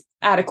versus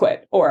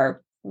adequate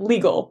or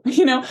legal.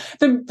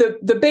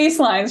 The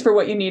baselines for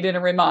what you need in a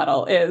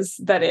remodel is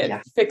that it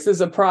fixes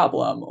a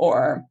problem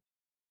or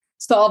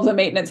solves a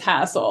maintenance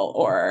hassle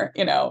or,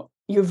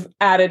 you've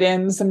added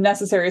in some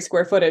necessary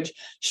square footage.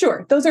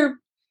 Sure. That's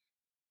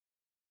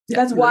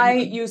why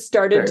you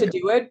started to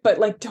do it. But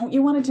like, don't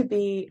you want it to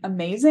be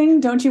amazing?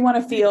 Don't you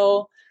want to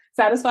feel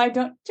satisfied? Do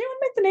you want to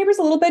make the neighbors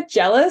a little bit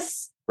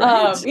jealous?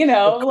 Right.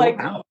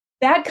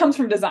 That comes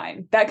from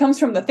design. That comes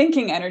from the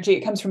thinking energy.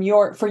 It comes from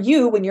for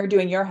you when you're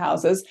doing your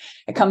houses.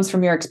 It comes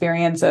from your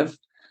experience of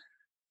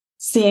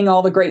seeing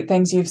all the great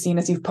things you've seen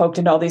as you've poked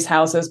into all these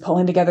houses,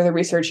 pulling together the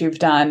research you've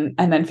done,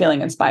 and then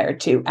feeling inspired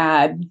to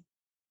add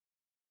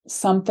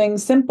something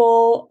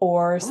simple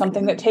or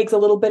something that takes a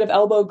little bit of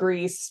elbow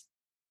grease.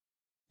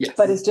 Yes.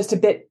 But it's just a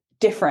bit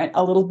different,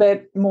 a little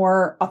bit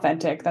more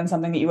authentic than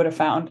something that you would have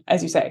found,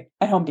 as you say,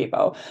 at Home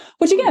Depot,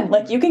 which again,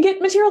 like you can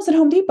get materials at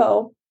Home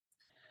Depot.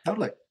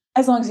 Totally.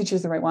 As long as you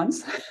choose the right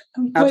ones.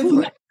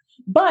 Absolutely.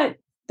 But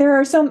there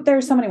are so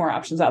many more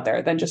options out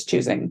there than just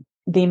choosing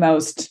the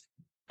most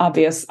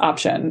obvious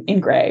option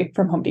in gray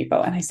from Home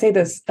Depot. And I say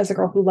this as a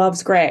girl who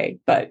loves gray,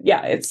 but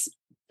yeah, it's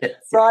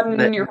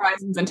broaden your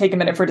horizons and take a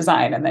minute for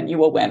design and then you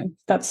will win.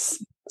 That's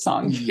the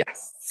song.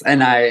 Yes.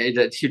 And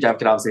a huge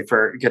advocate, obviously,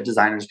 for good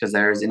designers because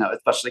there's,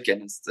 especially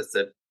again, it's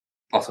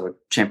also a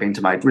champion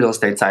to my real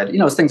estate side.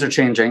 As things are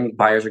changing,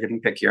 buyers are getting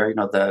pickier.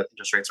 The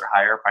interest rates are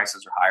higher,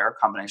 prices are higher. A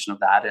combination of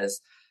that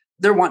is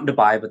they're wanting to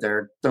buy, but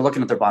they're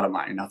looking at their bottom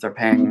line. If they're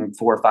paying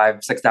 $4,000,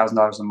 $5,000,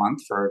 $6,000 a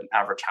month for an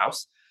average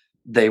house,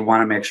 they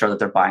want to make sure that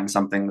they're buying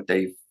something that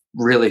they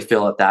really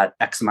feel that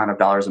X amount of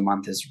dollars a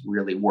month is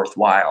really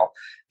worthwhile.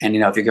 And,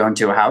 if you go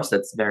into a house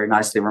that's very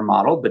nicely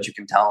remodeled, but you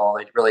can tell all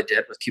they really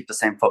did was keep the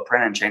same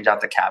footprint and change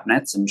out the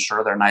cabinets and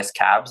sure they're nice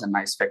cabs and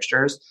nice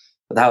fixtures.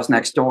 But the house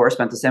next door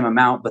spent the same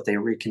amount, but they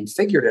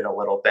reconfigured it a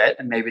little bit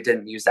and maybe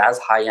didn't use as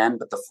high end,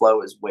 but the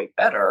flow is way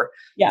better.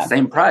 Yeah.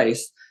 Same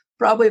price.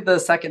 Probably the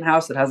second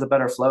house that has a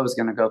better flow is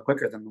going to go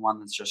quicker than the one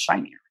that's just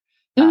shinier.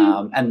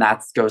 Mm-hmm. And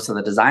that goes to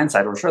the design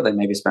side. We're sure they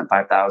maybe spent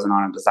 $5,000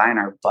 on a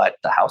designer, but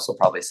the house will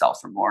probably sell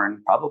for more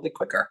and probably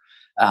quicker.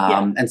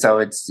 And so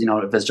it's,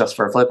 if it's just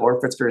for a flip or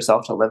if it's for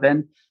yourself to live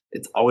in,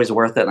 it's always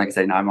worth it. Like I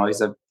say, I'm always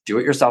a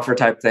do-it-yourselfer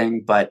type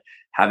thing, but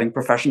having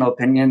professional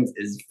opinions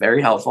is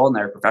very helpful and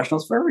they're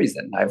professionals for a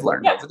reason. I've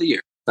learned over the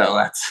years.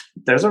 So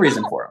there's a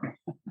reason for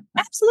them.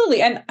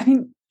 Absolutely. And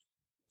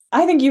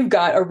I think you've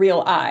got a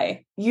real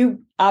eye.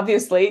 You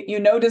obviously,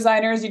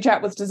 designers, you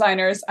chat with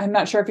designers. I'm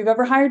not sure if you've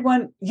ever hired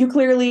one. You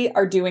clearly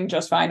are doing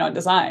just fine on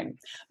design.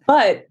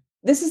 But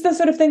this is the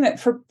sort of thing that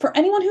for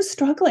anyone who's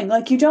struggling,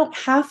 like you don't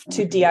have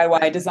to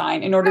DIY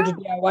design in order to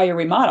DIY your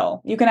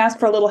remodel. You can ask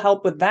for a little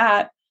help with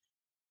that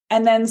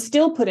and then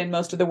still put in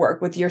most of the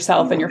work with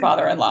yourself and your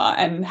father-in-law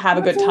and have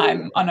a good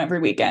time on every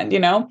weekend,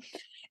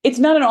 It's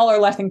not an all or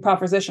nothing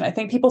proposition. I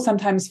think people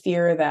sometimes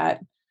fear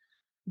that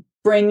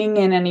bringing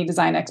in any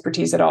design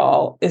expertise at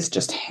all is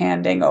just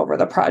handing over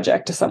the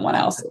project to someone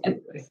else.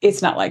 And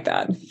it's not like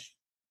that.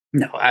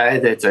 No,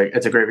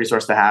 it's a great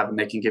resource to have, and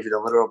they can give you the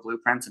literal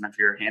blueprints. And if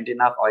you're handy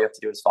enough, all you have to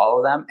do is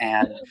follow them.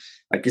 And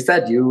like you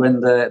said, you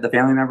and the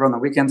family member on the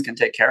weekends can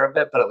take care of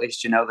it, but at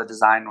least the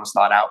design was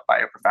thought out by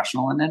a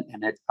professional in it,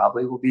 and it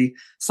probably will be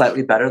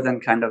slightly better than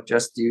kind of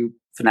just you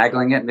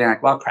finagling it and being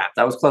like, well, crap,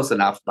 that was close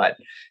enough, but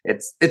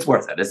it's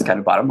worth it. It's kind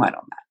of bottom line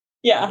on that.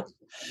 Yeah.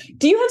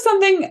 Do you have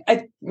something,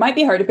 it might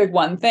be hard to pick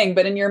one thing,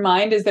 but in your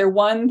mind, is there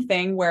one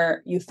thing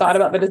where you thought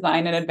about the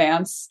design in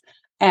advance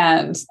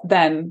and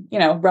then,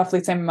 roughly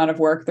the same amount of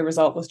work, the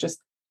result was just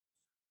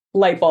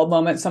light bulb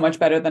moment, so much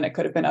better than it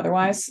could have been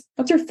otherwise?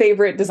 What's your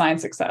favorite design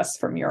success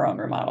from your own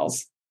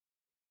remodels?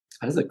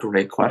 That is a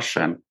great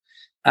question.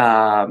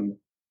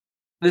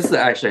 This is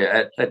actually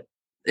an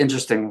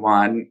interesting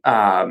one.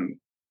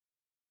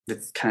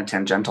 It's kind of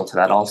tangential to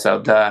that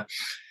also. It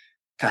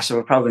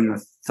was probably in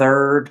the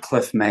third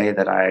Cliff May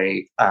that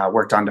I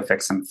worked on to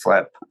fix and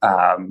flip.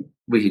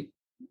 The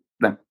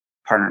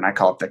partner and I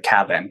call it the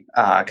cabin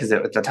because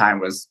it at the time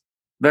was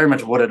very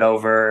much wooded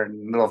over in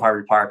the middle of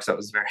Harvey Park. So it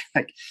was very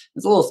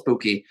it's a little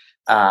spooky,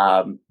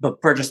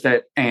 but purchased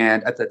it.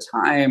 And at the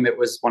time it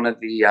was one of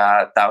the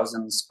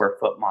 1,000 square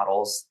foot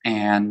models,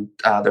 and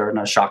they were in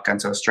a shotgun,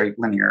 so a straight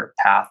linear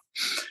path.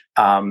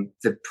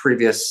 The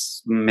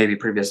previous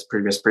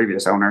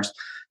owners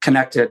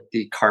connected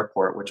the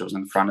carport, which was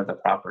in front of the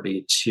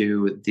property,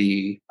 to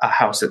the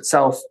house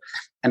itself,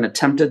 and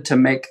attempted to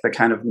make the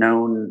kind of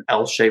known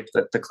L shape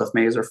that the Cliff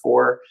Mays are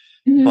for.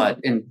 Mm-hmm. But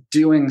in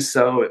doing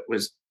so, it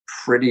was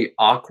pretty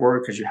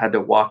awkward because you had to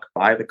walk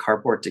by the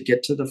carport to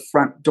get to the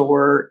front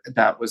door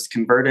that was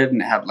converted,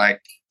 and it had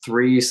like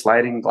 3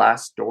 sliding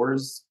glass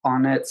doors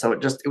on it. So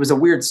it was a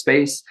weird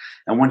space.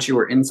 And once you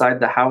were inside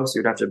the house,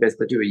 you'd have to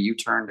basically do a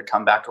U-turn to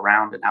come back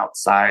around and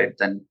outside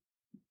then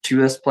to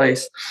this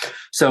place.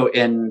 So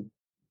in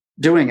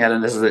doing it,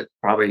 and this is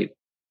probably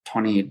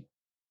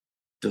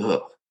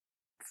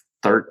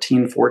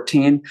 2013,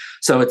 14.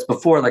 So it's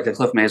before like the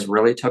Cliff Mays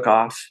really took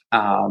off.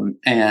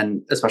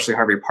 And especially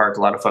Harvey Park,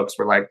 a lot of folks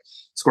were like,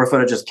 square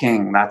footage is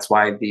king. That's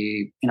why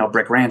the,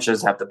 brick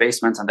ranches have the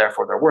basements, and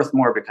therefore they're worth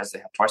more because they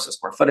have twice the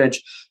square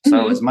footage. So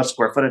mm-hmm. as much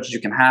square footage as you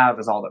can have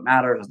is all that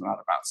matters. It's not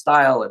about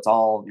style. It's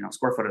all,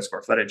 square footage.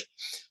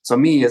 So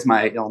me as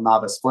my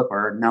novice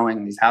flipper,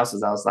 knowing these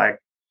houses, I was like,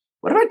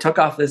 what if I took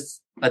off this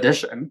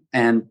addition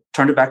and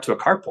turned it back to a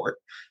carport?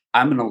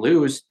 I'm going to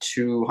lose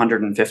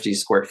 250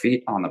 square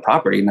feet on the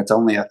property, and it's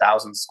only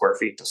 1,000 square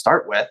feet to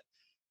start with.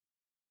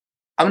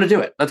 I'm going to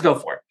do it. Let's go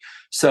for it.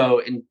 So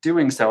in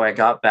doing so, I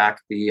got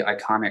back the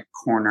iconic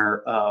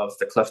corner of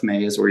the Cliff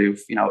Mays where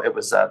it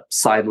was a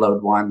side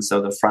load one.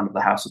 So the front of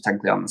the house was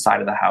technically on the side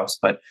of the house,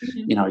 but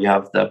mm-hmm. You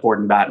have the board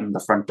and batten,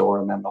 the front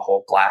door, and then the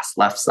whole glass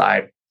left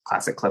side,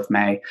 classic Cliff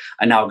May.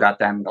 I now got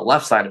then the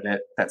left side of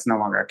it that's no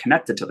longer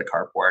connected to the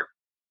carport.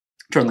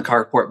 Turned the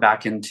carport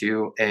back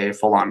into a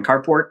full-on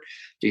carport,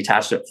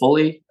 detached it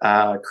fully,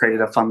 created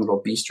a fun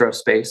little bistro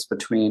space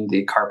between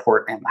the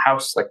carport and the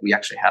house like we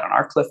actually had on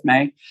our Cliff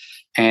May,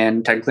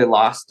 and technically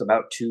lost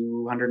about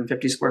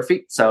 250 square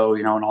feet. So,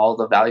 in all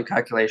the value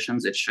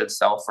calculations, it should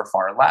sell for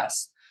far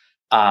less.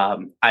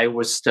 I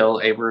was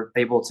still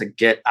able to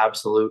get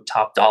absolute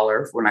top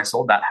dollar when I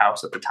sold that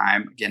house at the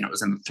time. Again, it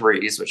was in the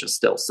 3s, which is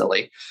still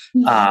silly.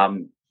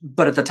 Mm-hmm.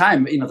 But at the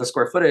time, the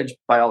square footage,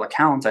 by all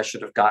accounts, I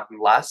should have gotten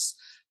less.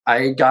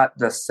 I got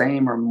the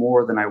same or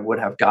more than I would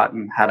have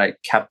gotten had I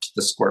kept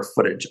the square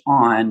footage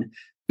on,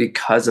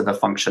 because of the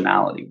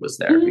functionality was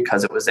there, mm-hmm.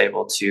 because it was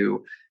able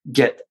to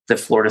get the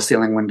floor to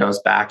ceiling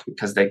windows back,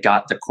 because they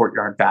got the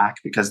courtyard back,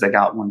 because they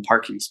got one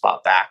parking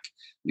spot back.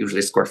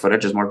 Usually square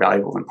footage is more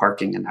valuable than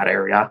parking in that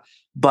area.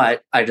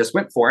 But I just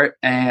went for it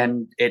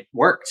and it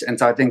worked. And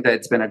so I think that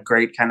it's been a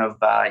great kind of,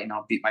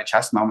 beat my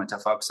chest moment to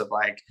folks of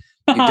like,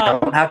 you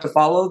don't have to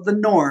follow the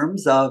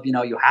norms of,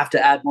 you have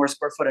to add more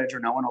square footage or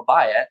no one will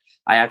buy it.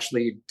 I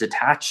actually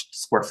detached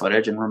square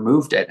footage and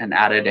removed it and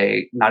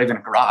added not even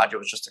a garage. It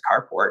was just a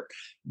carport,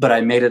 but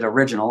I made it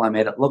original. I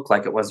made it look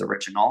like it was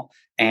original.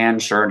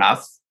 And sure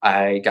enough,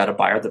 I got a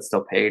buyer that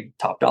still paid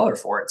top dollar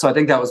for it. So I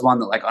think that was one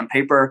that, like, on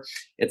paper,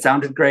 it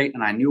sounded great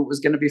and I knew it was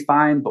going to be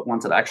fine. But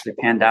once it actually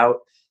panned out,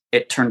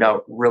 it turned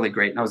out really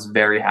great. And I was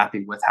very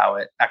happy with how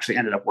it actually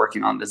ended up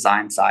working on the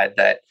design side,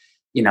 that,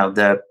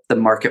 the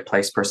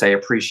marketplace per se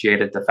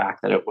appreciated the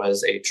fact that it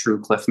was a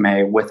true Cliff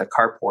May with a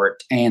carport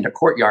and a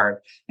courtyard,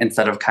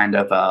 instead of kind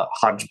of a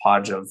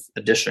hodgepodge of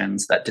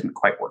additions that didn't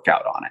quite work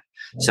out on it.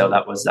 So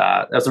that was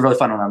a really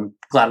fun one. I'm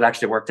glad it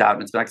actually worked out.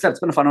 And it's been, like I said, it's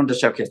been a fun one to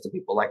showcase to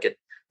people. Like, it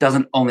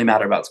doesn't only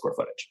matter about square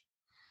footage.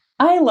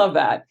 I love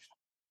that.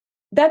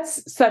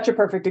 That's such a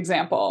perfect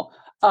example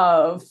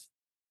of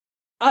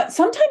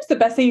sometimes the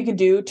best thing you can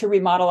do to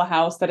remodel a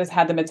house that has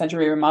had the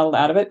mid-century remodeled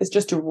out of it is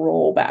just to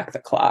roll back the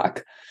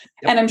clock.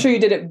 Yep. And I'm sure you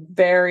did it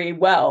very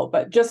well,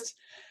 but just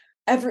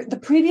the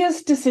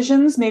previous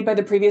decisions made by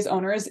the previous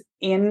owners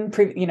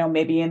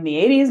maybe in the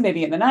 80s,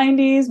 maybe in the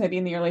 90s, maybe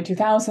in the early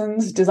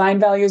 2000s, design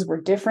values were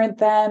different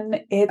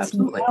then. It's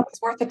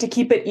worth it to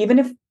keep it, even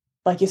if,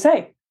 like you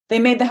say, they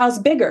made the house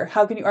bigger.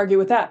 How can you argue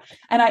with that?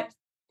 And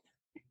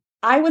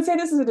I would say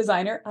this as a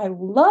designer. I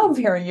love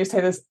hearing you say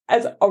this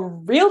as a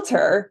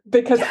realtor,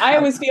 because I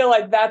always feel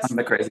like that's I'm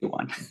the crazy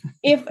one.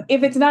 if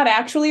it's not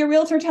actually a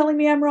realtor telling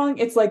me I'm wrong,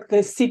 it's like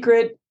the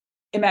secret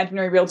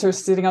imaginary realtor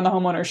sitting on the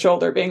homeowner's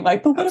shoulder being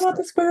like, but what about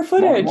the square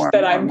footage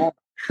that I'm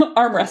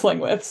arm wrestling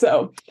with?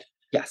 So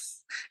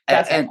yes.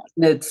 And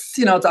it's,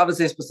 it's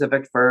obviously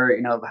specific for,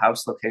 the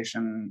house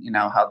location,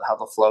 how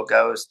the flow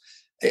goes.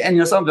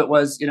 And, some of it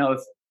was, if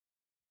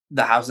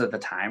the houses at the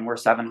time were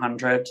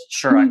 700,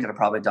 sure, I could have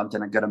probably dumped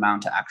in a good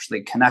amount to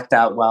actually connect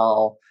that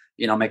well,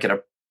 make it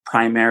a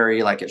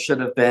primary like it should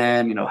have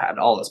been, had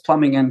all this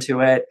plumbing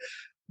into it.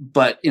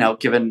 But,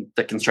 given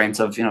the constraints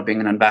of, being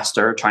an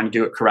investor, trying to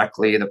do it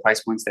correctly, the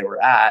price points they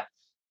were at,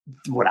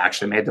 what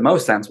actually made the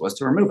most sense was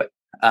to remove it.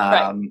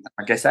 Right.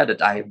 Like I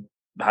said, I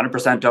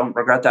 100% don't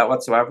regret that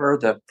whatsoever.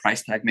 The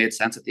price tag made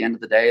sense at the end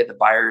of the day. The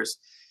buyers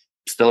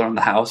still own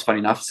the house, funny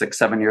enough,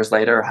 6-7 years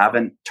later,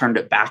 haven't turned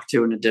it back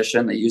to an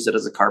addition. They use it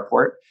as a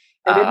carport.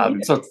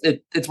 So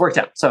it's worked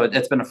out. So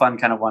it's been a fun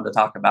kind of one to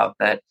talk about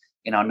that,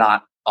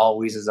 not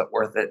always is it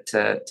worth it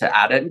to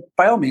add it.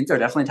 By all means, there are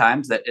definitely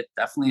times that it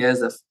definitely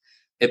is if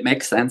it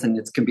makes sense and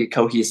it can be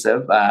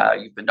cohesive.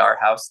 You've been to our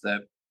house.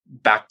 The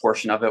back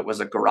portion of it was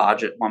a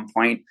garage at one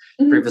point.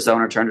 Previous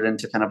owner turned it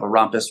into kind of a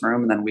rumpus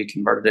room, and then we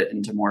converted it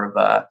into more of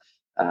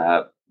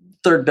a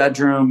third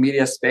bedroom,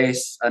 media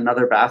space,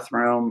 another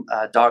bathroom,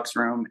 dog's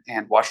room,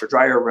 and washer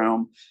dryer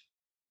room.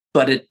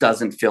 But it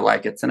doesn't feel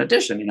like it's an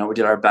addition. We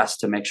did our best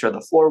to make sure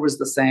the floor was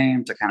the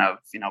same, to kind of,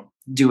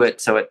 do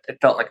it so it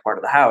felt like part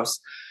of the house.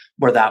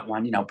 Where that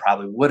one,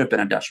 probably would have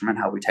been a detriment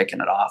had we taken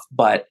it off,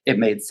 but it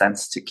made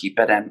sense to keep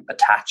it and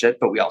attach it.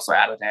 But we also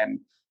added in,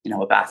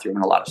 a bathroom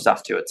and a lot of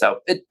stuff to it. So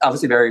it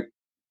obviously very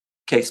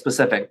case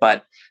specific,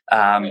 but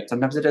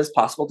sometimes it is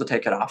possible to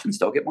take it off and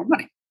still get more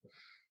money.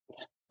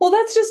 Well,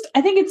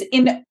 I think it's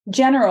in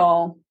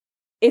general,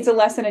 it's a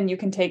lesson, and you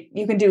can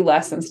do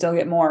less and still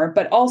get more,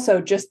 but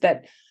also just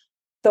that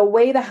the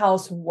way the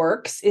house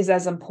works is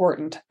as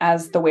important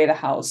as the way the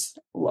house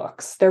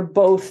looks. They're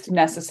both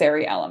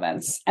necessary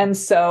elements. And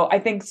so I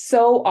think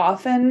so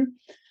often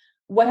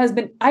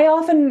I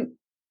often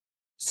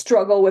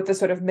struggle with the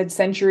sort of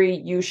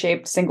mid-century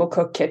U-shaped single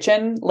cook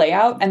kitchen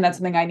layout. And that's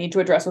something I need to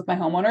address with my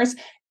homeowners,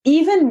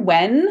 even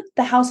when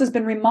the house has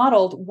been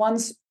remodeled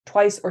once,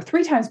 twice, or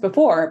 3 times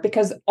before,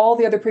 because all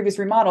the other previous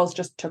remodels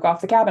just took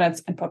off the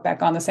cabinets and put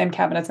back on the same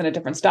cabinets in a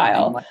different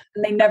style.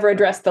 And they never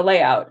addressed the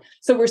layout.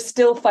 So we're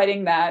still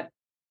fighting that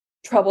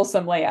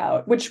troublesome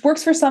layout, which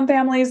works for some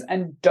families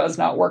and does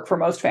not work for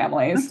most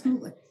families.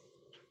 Absolutely.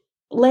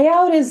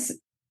 Layout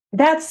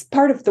that's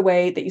part of the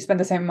way that you spend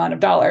the same amount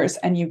of dollars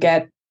and you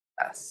get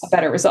a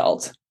better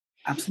result.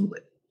 Absolutely.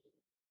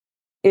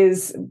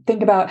 Is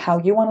think about how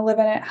you want to live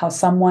in it, how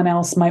someone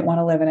else might want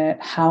to live in it,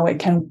 how it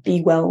can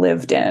be well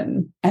lived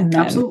in, and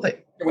then absolutely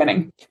you're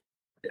winning.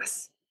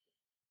 Yes.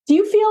 Do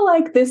you feel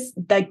like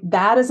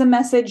that is a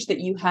message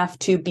that you have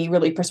to be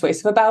really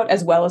persuasive about,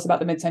 as well as about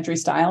the mid-century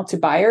style to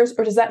buyers?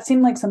 Or does that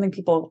seem like something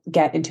people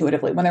get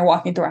intuitively when they're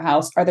walking through a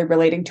house? Are they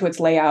relating to its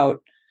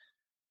layout?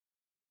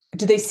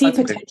 Do they see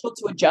potential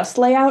to adjust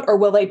layout, or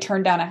will they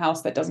turn down a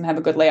house that doesn't have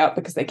a good layout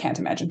because they can't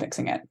imagine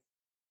fixing it?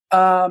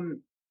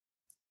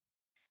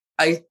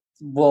 I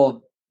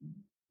will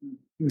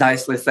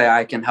nicely say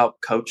I can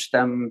help coach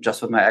them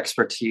just with my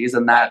expertise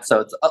in that. So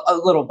it's a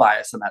little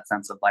biased in that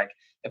sense of like,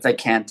 if they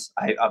can't,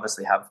 I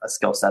obviously have a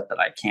skill set that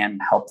I can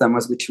help them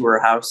as we tour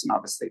a house. And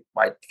obviously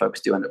why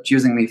folks do end up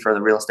choosing me for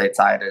the real estate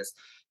side is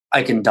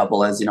I can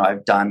double as,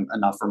 I've done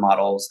enough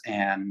remodels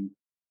and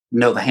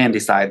know the handy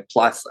side.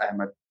 Plus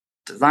I'm a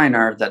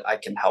designer that I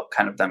can help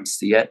kind of them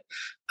see it.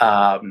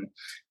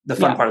 The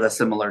fun part of that's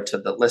similar to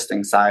the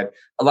listing side.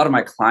 A lot of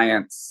my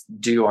clients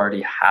do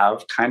already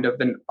have kind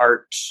of an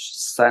art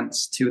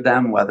sense to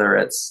them, whether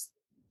it's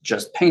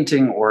just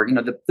painting or,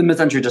 the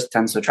mid-century just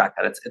tends to attract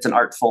that. It's an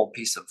artful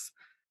piece of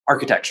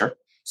architecture.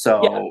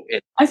 So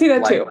I see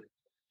that too.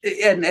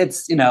 And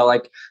it's,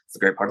 it's a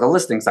great part of the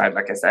listing side,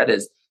 like I said,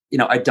 is,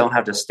 I don't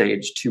have to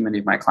stage too many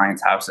of my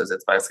clients' houses.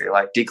 It's basically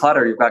like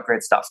declutter, you've got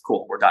great stuff.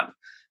 Cool, we're done.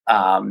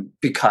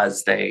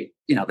 Because they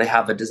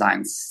have a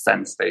design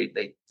sense.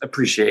 They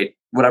appreciate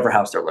whatever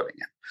house they're living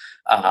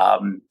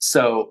in.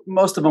 So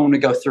most of them, when we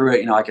go through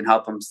it, I can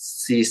help them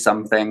see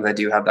some things. I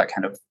do have that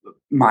kind of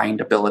mind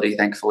ability,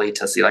 thankfully,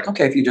 to see like,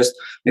 okay, if you just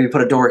maybe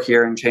put a door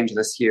here and change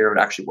this here, it would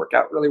actually work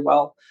out really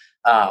well.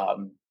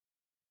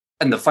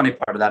 And the funny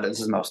part of that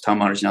is most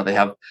homeowners, they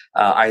have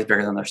eyes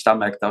bigger than their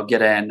stomach. They'll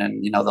get in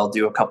and, they'll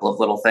do a couple of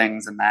little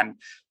things. And then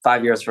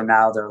 5 years from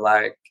now, they're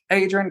like,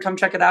 hey, Adrian, come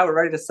check it out. We're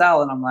ready to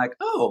sell. And I'm like,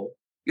 oh,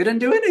 you didn't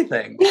do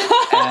anything.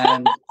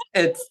 And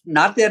it's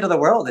not the end of the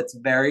world. It's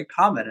very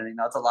common. And,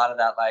 it's a lot of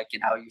that, like, you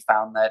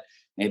found that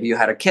maybe you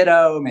had a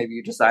kiddo, maybe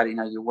you decided,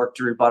 you worked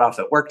your butt off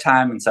at work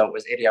time. And so it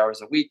was 80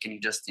 hours a week and you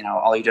just,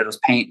 all you did was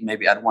paint and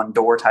maybe add one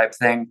door type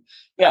thing.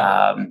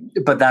 Yeah.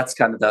 But that's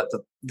kind of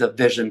the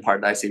vision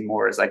part that I see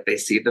more is like they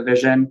see the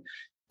vision.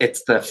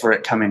 It's for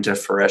it coming to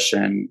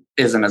fruition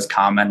isn't as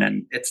common.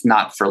 And it's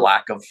not for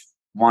lack of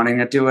wanting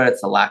to do it.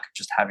 It's a lack of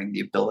just having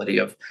the ability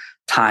of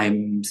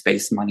time,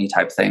 space, money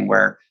type thing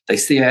where they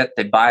see it,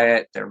 they buy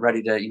it, they're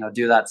ready to,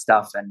 do that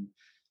stuff. And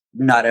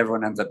not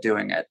everyone ends up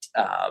doing it,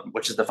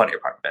 which is the funnier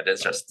part of it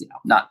is just,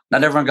 not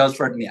everyone goes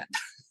for it in the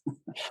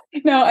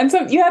end. No. And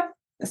so you have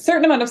a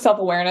certain amount of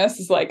self-awareness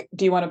is like,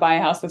 do you want to buy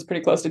a house that's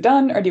pretty close to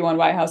done? Or do you want to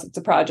buy a house that's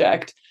a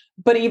project?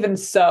 But even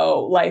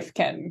so, life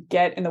can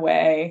get in the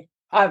way.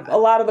 A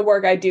lot of the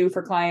work I do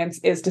for clients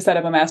is to set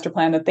up a master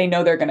plan that they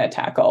know they're going to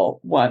tackle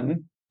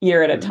one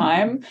year at a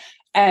time.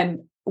 And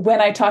when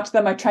I talk to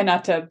them, I try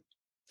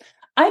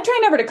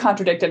never to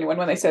contradict anyone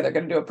when they say they're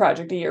going to do a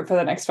project a year for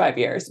the next 5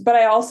 years. But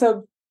I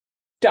also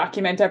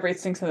document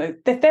everything so that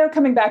if they're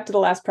coming back to the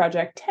last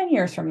project 10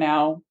 years from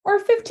now or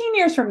 15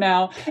 years from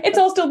now, it's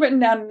all still written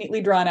down and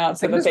neatly drawn out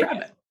so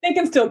that they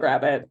can still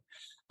grab it.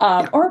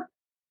 Or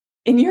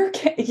in your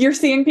case, you're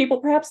seeing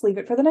people perhaps leave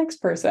it for the next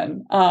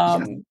person.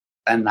 And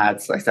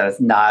that's like that. It's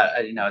not,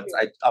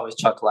 I always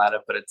chuckle at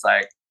it, but it's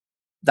like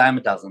dime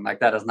a dozen.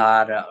 Like that is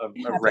not a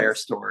rare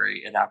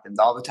story. It happens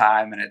all the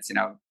time. And it's,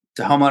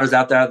 to homeowners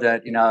out there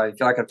that, you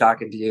feel like I'm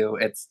talking to you,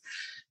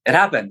 it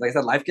happens. Like I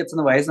said, life gets in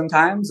the way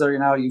sometimes, or,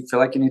 you feel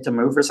like you need to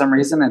move for some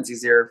reason. It's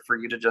easier for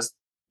you to just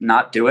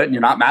not do it. And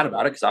you're not mad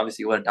about it because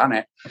obviously you would have done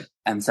it.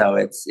 And so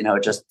it's, it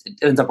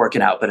ends up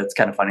working out, but it's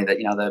kind of funny that,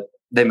 that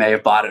they may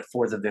have bought it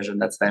for the vision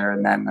that's there.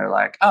 And then they're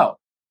like, oh,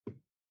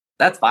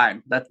 that's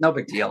fine. That's no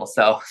big deal.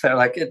 So they're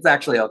like, it's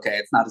actually okay.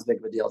 It's not as big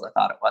of a deal as I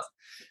thought it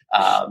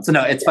was. So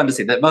no, it's fun to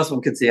see that most of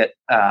them can see it.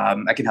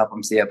 I can help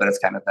them see it, but it's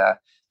kind of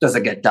does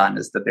it get done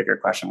is the bigger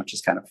question, which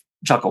is kind of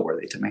chuckle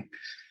worthy to me.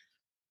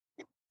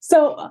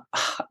 So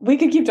we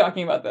could keep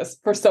talking about this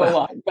for so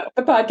long, but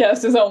the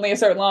podcast is only a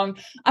certain long.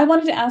 I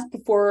wanted to ask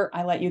before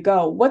I let you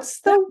go, what's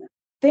the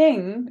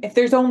thing, if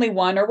there's only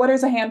one, or what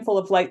is a handful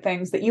of light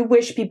things that you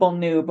wish people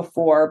knew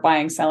before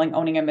buying, selling,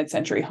 owning a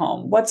mid-century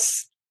home?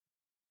 What's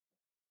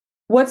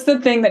the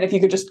thing that if you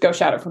could just go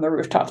shout it from the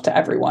rooftops to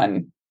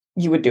everyone,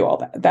 you would do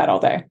all that all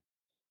day?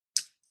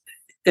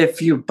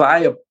 If you buy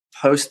a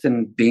post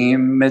and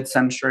beam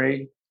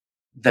mid-century,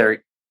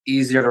 they're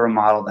easier to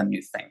remodel than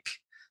you think.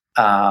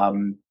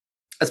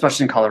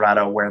 Especially in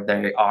Colorado where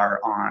they are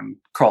on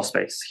crawl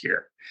space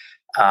here.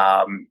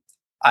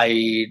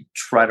 I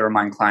try to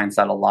remind clients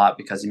that a lot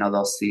because,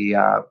 they'll see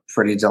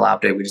pretty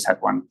dilapidated. We just had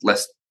one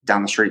list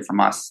down the street from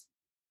us,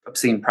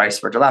 obscene price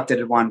for a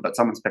dilapidated one, but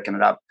someone's picking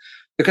it up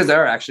because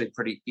they're actually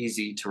pretty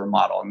easy to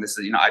remodel. And this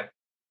is, I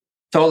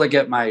totally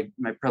get my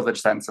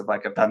privileged sense of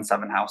like I've done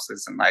 7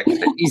 houses and like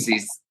the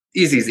easy.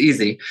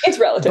 It's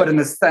relative. But in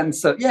the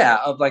sense of,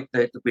 of like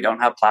we don't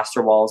have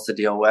plaster walls to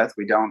deal with.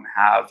 We don't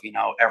have,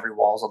 every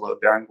wall's a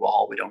load bearing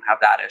wall. We don't have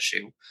that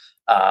issue.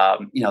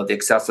 The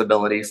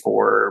accessibility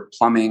for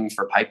plumbing,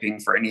 for piping,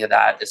 for any of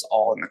that is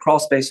all in the crawl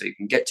space so you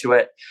can get to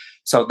it.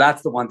 So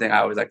that's the one thing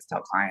I always like to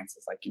tell clients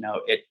is like,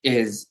 it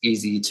is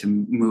easy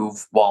to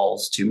move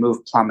walls, to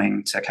move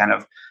plumbing, to kind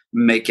of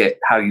make it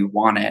how you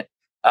want it.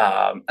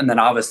 And then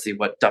obviously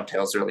what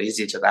dovetails really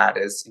easy to that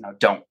is,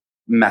 don't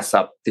mess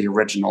up the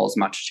original as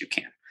much as you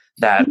can.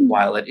 That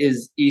while it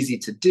is easy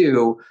to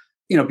do,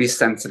 be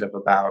sensitive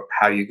about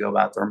how you go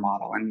about the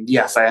remodel. And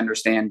yes, I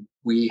understand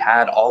we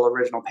had all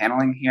original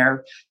paneling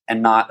here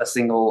and not a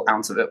single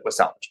ounce of it was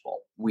salvageable.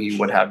 We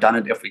would have done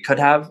it if we could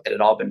have. It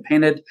had all been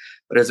painted,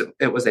 but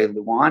it was a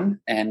Luan.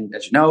 And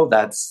as you know,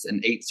 that's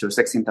an 1/8 to a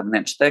 1/16 of an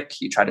inch thick.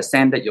 You try to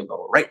sand it, you'll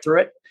go right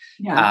through it.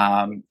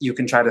 Yeah. You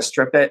can try to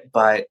strip it,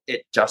 but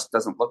it just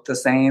doesn't look the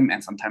same.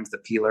 And sometimes the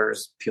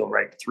peelers peel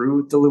right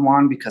through the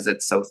Luan because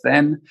it's so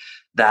thin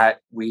that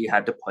we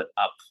had to put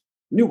up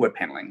new wood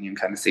paneling. You can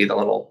kind of see the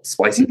little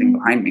splicey thing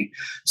behind me.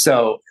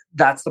 So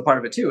that's the part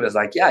of it too, is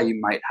like, you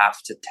might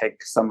have to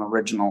take some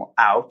original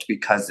out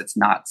because it's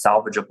not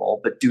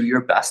salvageable, but do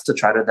your best to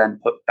try to then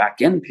put back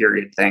in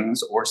period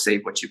things or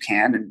save what you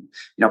can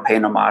and, pay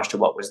an homage to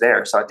what was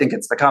there. So I think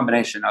it's the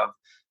combination of,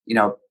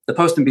 the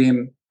post and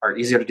beam are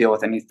easier to deal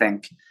with than you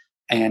think.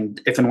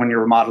 And if and when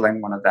you're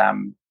remodeling one of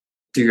them,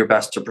 do your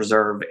best to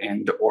preserve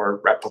and or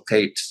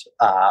replicate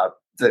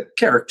the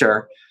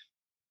character,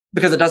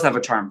 because it does have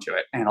a charm to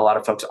it. And a lot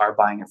of folks are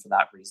buying it for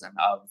that reason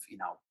of,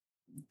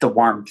 the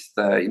warmth,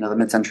 the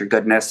mid-century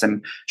goodness,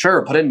 and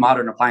sure, put in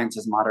modern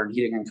appliances, modern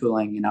heating and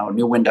cooling,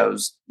 new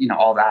windows,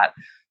 all that.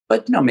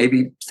 But,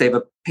 maybe save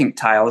a pink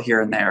tile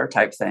here and there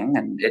type thing.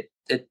 And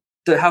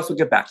the house will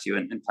get back to you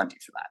in plenty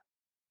for that.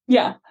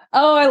 Yeah.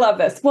 Oh, I love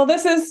this. Well,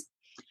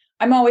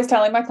 I'm always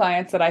telling my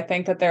clients that I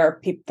think that there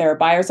are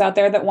buyers out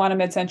there that want a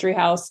mid-century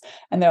house,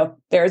 and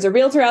there is a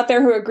realtor out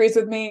there who agrees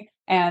with me,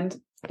 and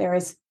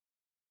there's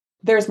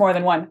more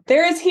than one.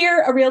 There is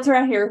a realtor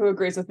out here who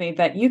agrees with me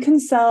that you can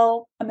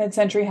sell a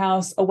mid-century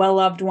house, a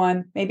well-loved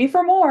one, maybe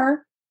for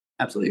more.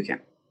 Absolutely you can.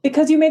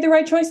 Because you made the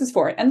right choices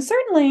for it. And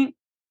certainly,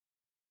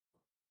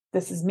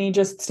 this is me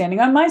just standing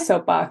on my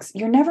soapbox,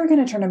 you're never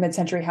going to turn a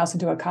mid-century house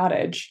into a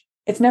cottage.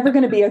 It's never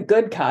going to be a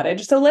good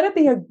cottage. So let it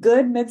be a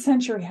good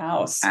mid-century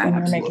house when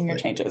you're making your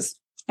changes.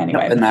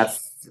 Anyway. And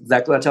that's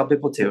exactly what I tell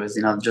people too, is,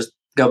 just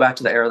go back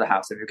to the era of the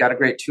house. If you've got a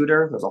great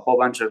Tudor, there's a whole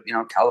bunch of,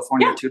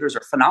 California Tudors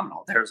are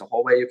phenomenal. There's a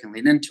whole way you can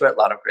lean into it. A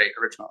lot of great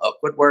original oak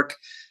woodwork.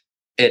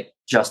 It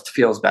just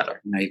feels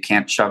better. You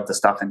can't shove the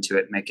stuff into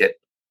it and make it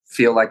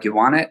feel like you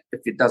want it.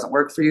 If it doesn't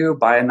work for you,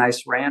 buy a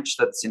nice ranch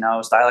that's,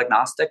 style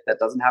agnostic, that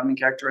doesn't have any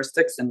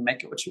characteristics, and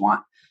make it what you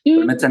want.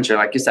 But mid-century,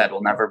 like you said,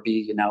 will never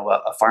be,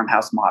 a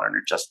farmhouse modern.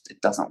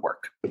 It doesn't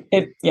work.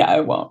 It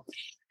won't.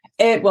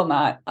 It will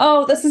not.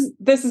 Oh, this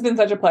has been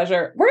such a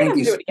pleasure. We're going to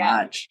have to do it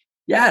again.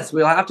 Yes,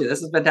 we'll have to.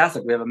 This is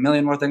fantastic. We have a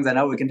million more things I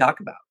know we can talk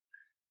about.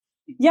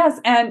 Yes,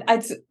 and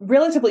it's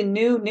relatively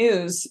new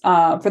news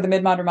for the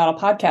Mid-Mod Remodel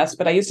podcast,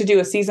 but I used to do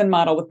a season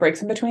model with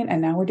breaks in between,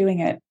 and now we're doing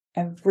it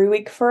every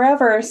week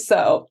forever.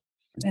 So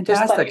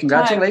fantastic.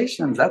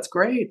 Congratulations. That's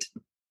great.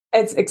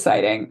 It's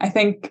exciting. I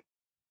think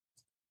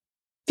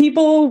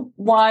people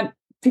want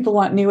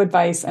new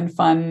advice and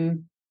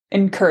fun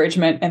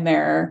encouragement in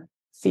their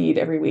feed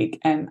every week,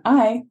 and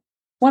I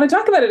want to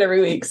talk about it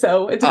every week.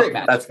 So it's a great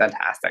match. That's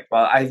fantastic.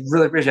 Well, I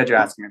really appreciate you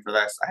asking me for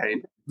this. I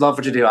love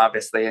what you do,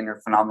 obviously, and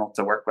you're phenomenal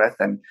to work with.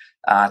 And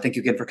thank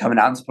you again for coming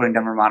out and supporting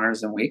Denver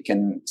Monitors in Week.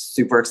 And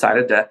super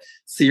excited to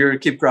see you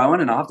keep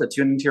growing. And I'll have to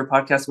tune into your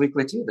podcast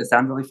weekly too. They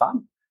sound really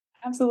fun.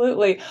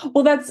 Absolutely.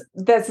 Well,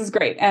 this is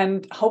great.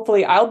 And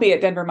hopefully I'll be at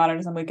Denver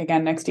Monitors Week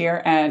again next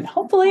year. And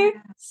hopefully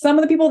some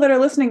of the people that are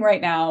listening right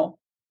now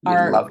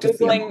are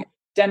Googling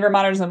Denver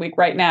Monitors Week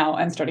right now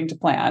and starting to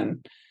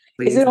plan.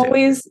 Please. Is it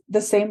always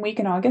the same week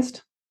in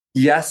August?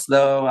 Yes,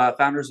 though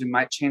founders, we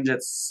might change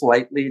it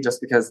slightly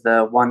just because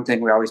the one thing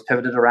we always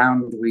pivoted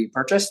around we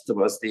purchased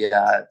was the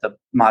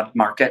mod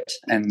market.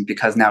 And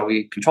because now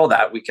we control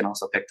that, we can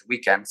also pick the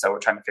weekend. So we're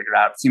trying to figure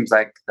out, it seems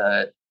like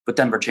with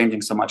Denver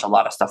changing so much, a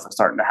lot of stuff is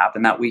starting to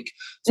happen that week.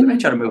 So we may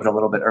try to move it a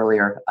little bit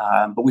earlier,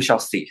 but we shall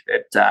see. We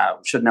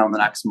should know in the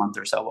next month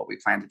or so what we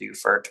plan to do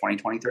for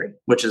 2023,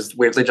 which is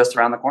weirdly just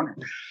around the corner.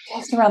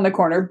 Just around the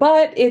corner,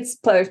 but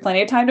there's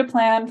plenty of time to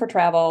plan for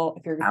travel.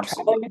 If you're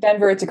traveling to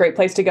Denver, it's a great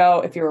place to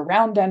go. If you're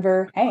around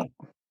Denver, hey,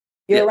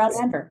 you're around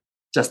Denver.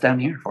 Just down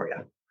here for you.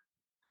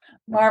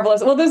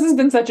 Marvelous. Well, this has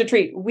been such a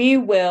treat. We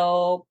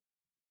will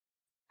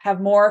have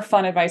more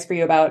fun advice for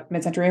you about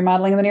mid-century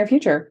remodeling in the near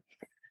future.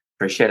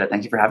 Appreciate it.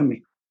 Thank you for having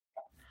me.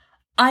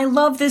 I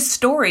love this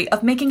story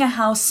of making a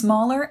house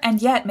smaller and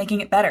yet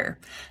making it better.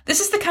 This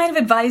is the kind of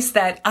advice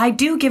that I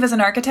do give as an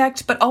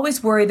architect, but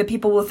always worry that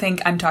people will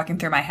think I'm talking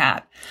through my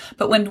hat.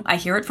 But when I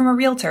hear it from a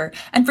realtor,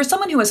 and for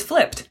someone who has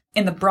flipped,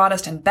 in the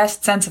broadest and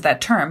best sense of that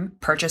term,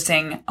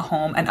 purchasing a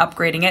home and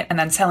upgrading it and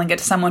then selling it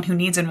to someone who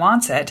needs and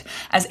wants it,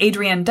 as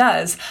Adrienne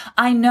does,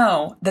 I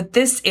know that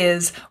this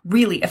is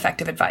really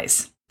effective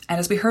advice. And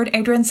as we heard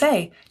Adrienne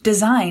say,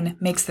 design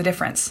makes the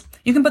difference.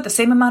 You can put the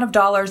same amount of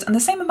dollars and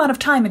the same amount of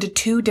time into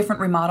two different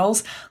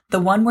remodels. The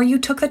one where you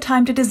took the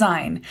time to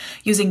design,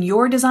 using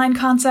your design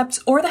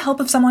concepts or the help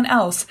of someone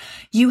else,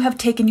 you have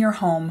taken your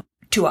home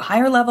to a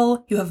higher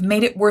level, you have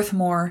made it worth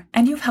more,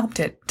 and you've helped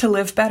it to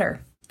live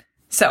better.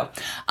 So,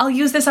 I'll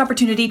use this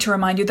opportunity to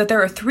remind you that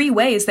there are 3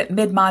 ways that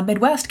Mid-Mod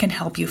Midwest can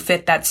help you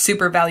fit that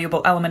super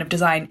valuable element of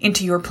design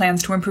into your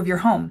plans to improve your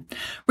home.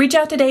 Reach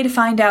out today to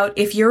find out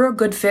if you're a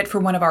good fit for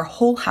one of our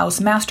whole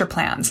house master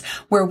plans,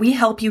 where we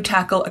help you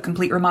tackle a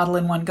complete remodel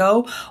in one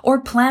go,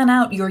 or plan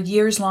out your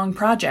years-long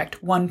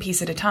project one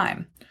piece at a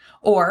time.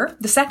 Or,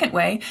 the second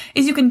way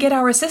is you can get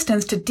our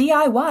assistance to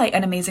DIY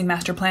an amazing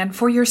master plan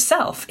for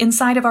yourself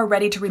inside of our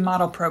Ready to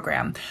Remodel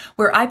program,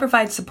 where I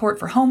provide support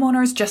for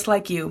homeowners just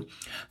like you.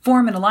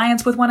 Form an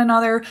alliance with one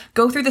another,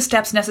 go through the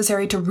steps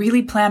necessary to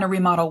really plan a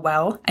remodel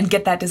well and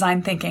get that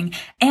design thinking,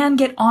 and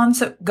get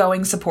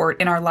ongoing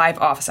support in our live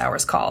office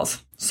hours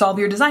calls. Solve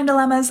your design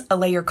dilemmas,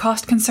 allay your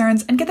cost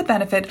concerns, and get the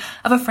benefit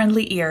of a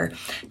friendly ear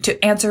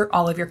to answer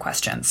all of your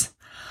questions.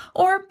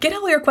 Or get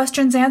all your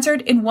questions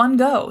answered in one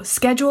go.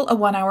 Schedule a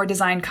 1-hour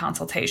design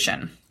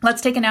consultation.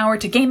 Let's take an hour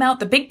to game out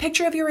the big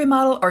picture of your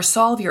remodel or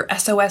solve your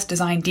SOS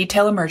design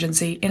detail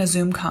emergency in a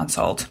Zoom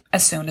consult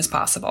as soon as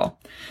possible.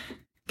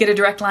 Get a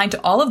direct line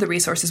to all of the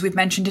resources we've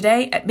mentioned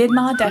today at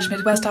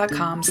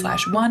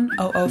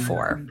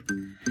midmod-midwest.com/1004.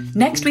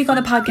 Next week on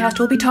the podcast,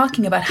 we'll be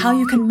talking about how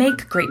you can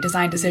make great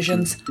design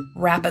decisions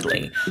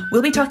rapidly.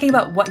 We'll be talking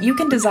about what you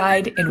can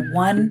decide in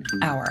 1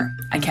 hour.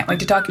 I can't wait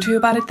to talk to you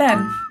about it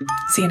then.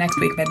 See you next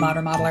week, Mid-Mod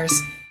Remodelers.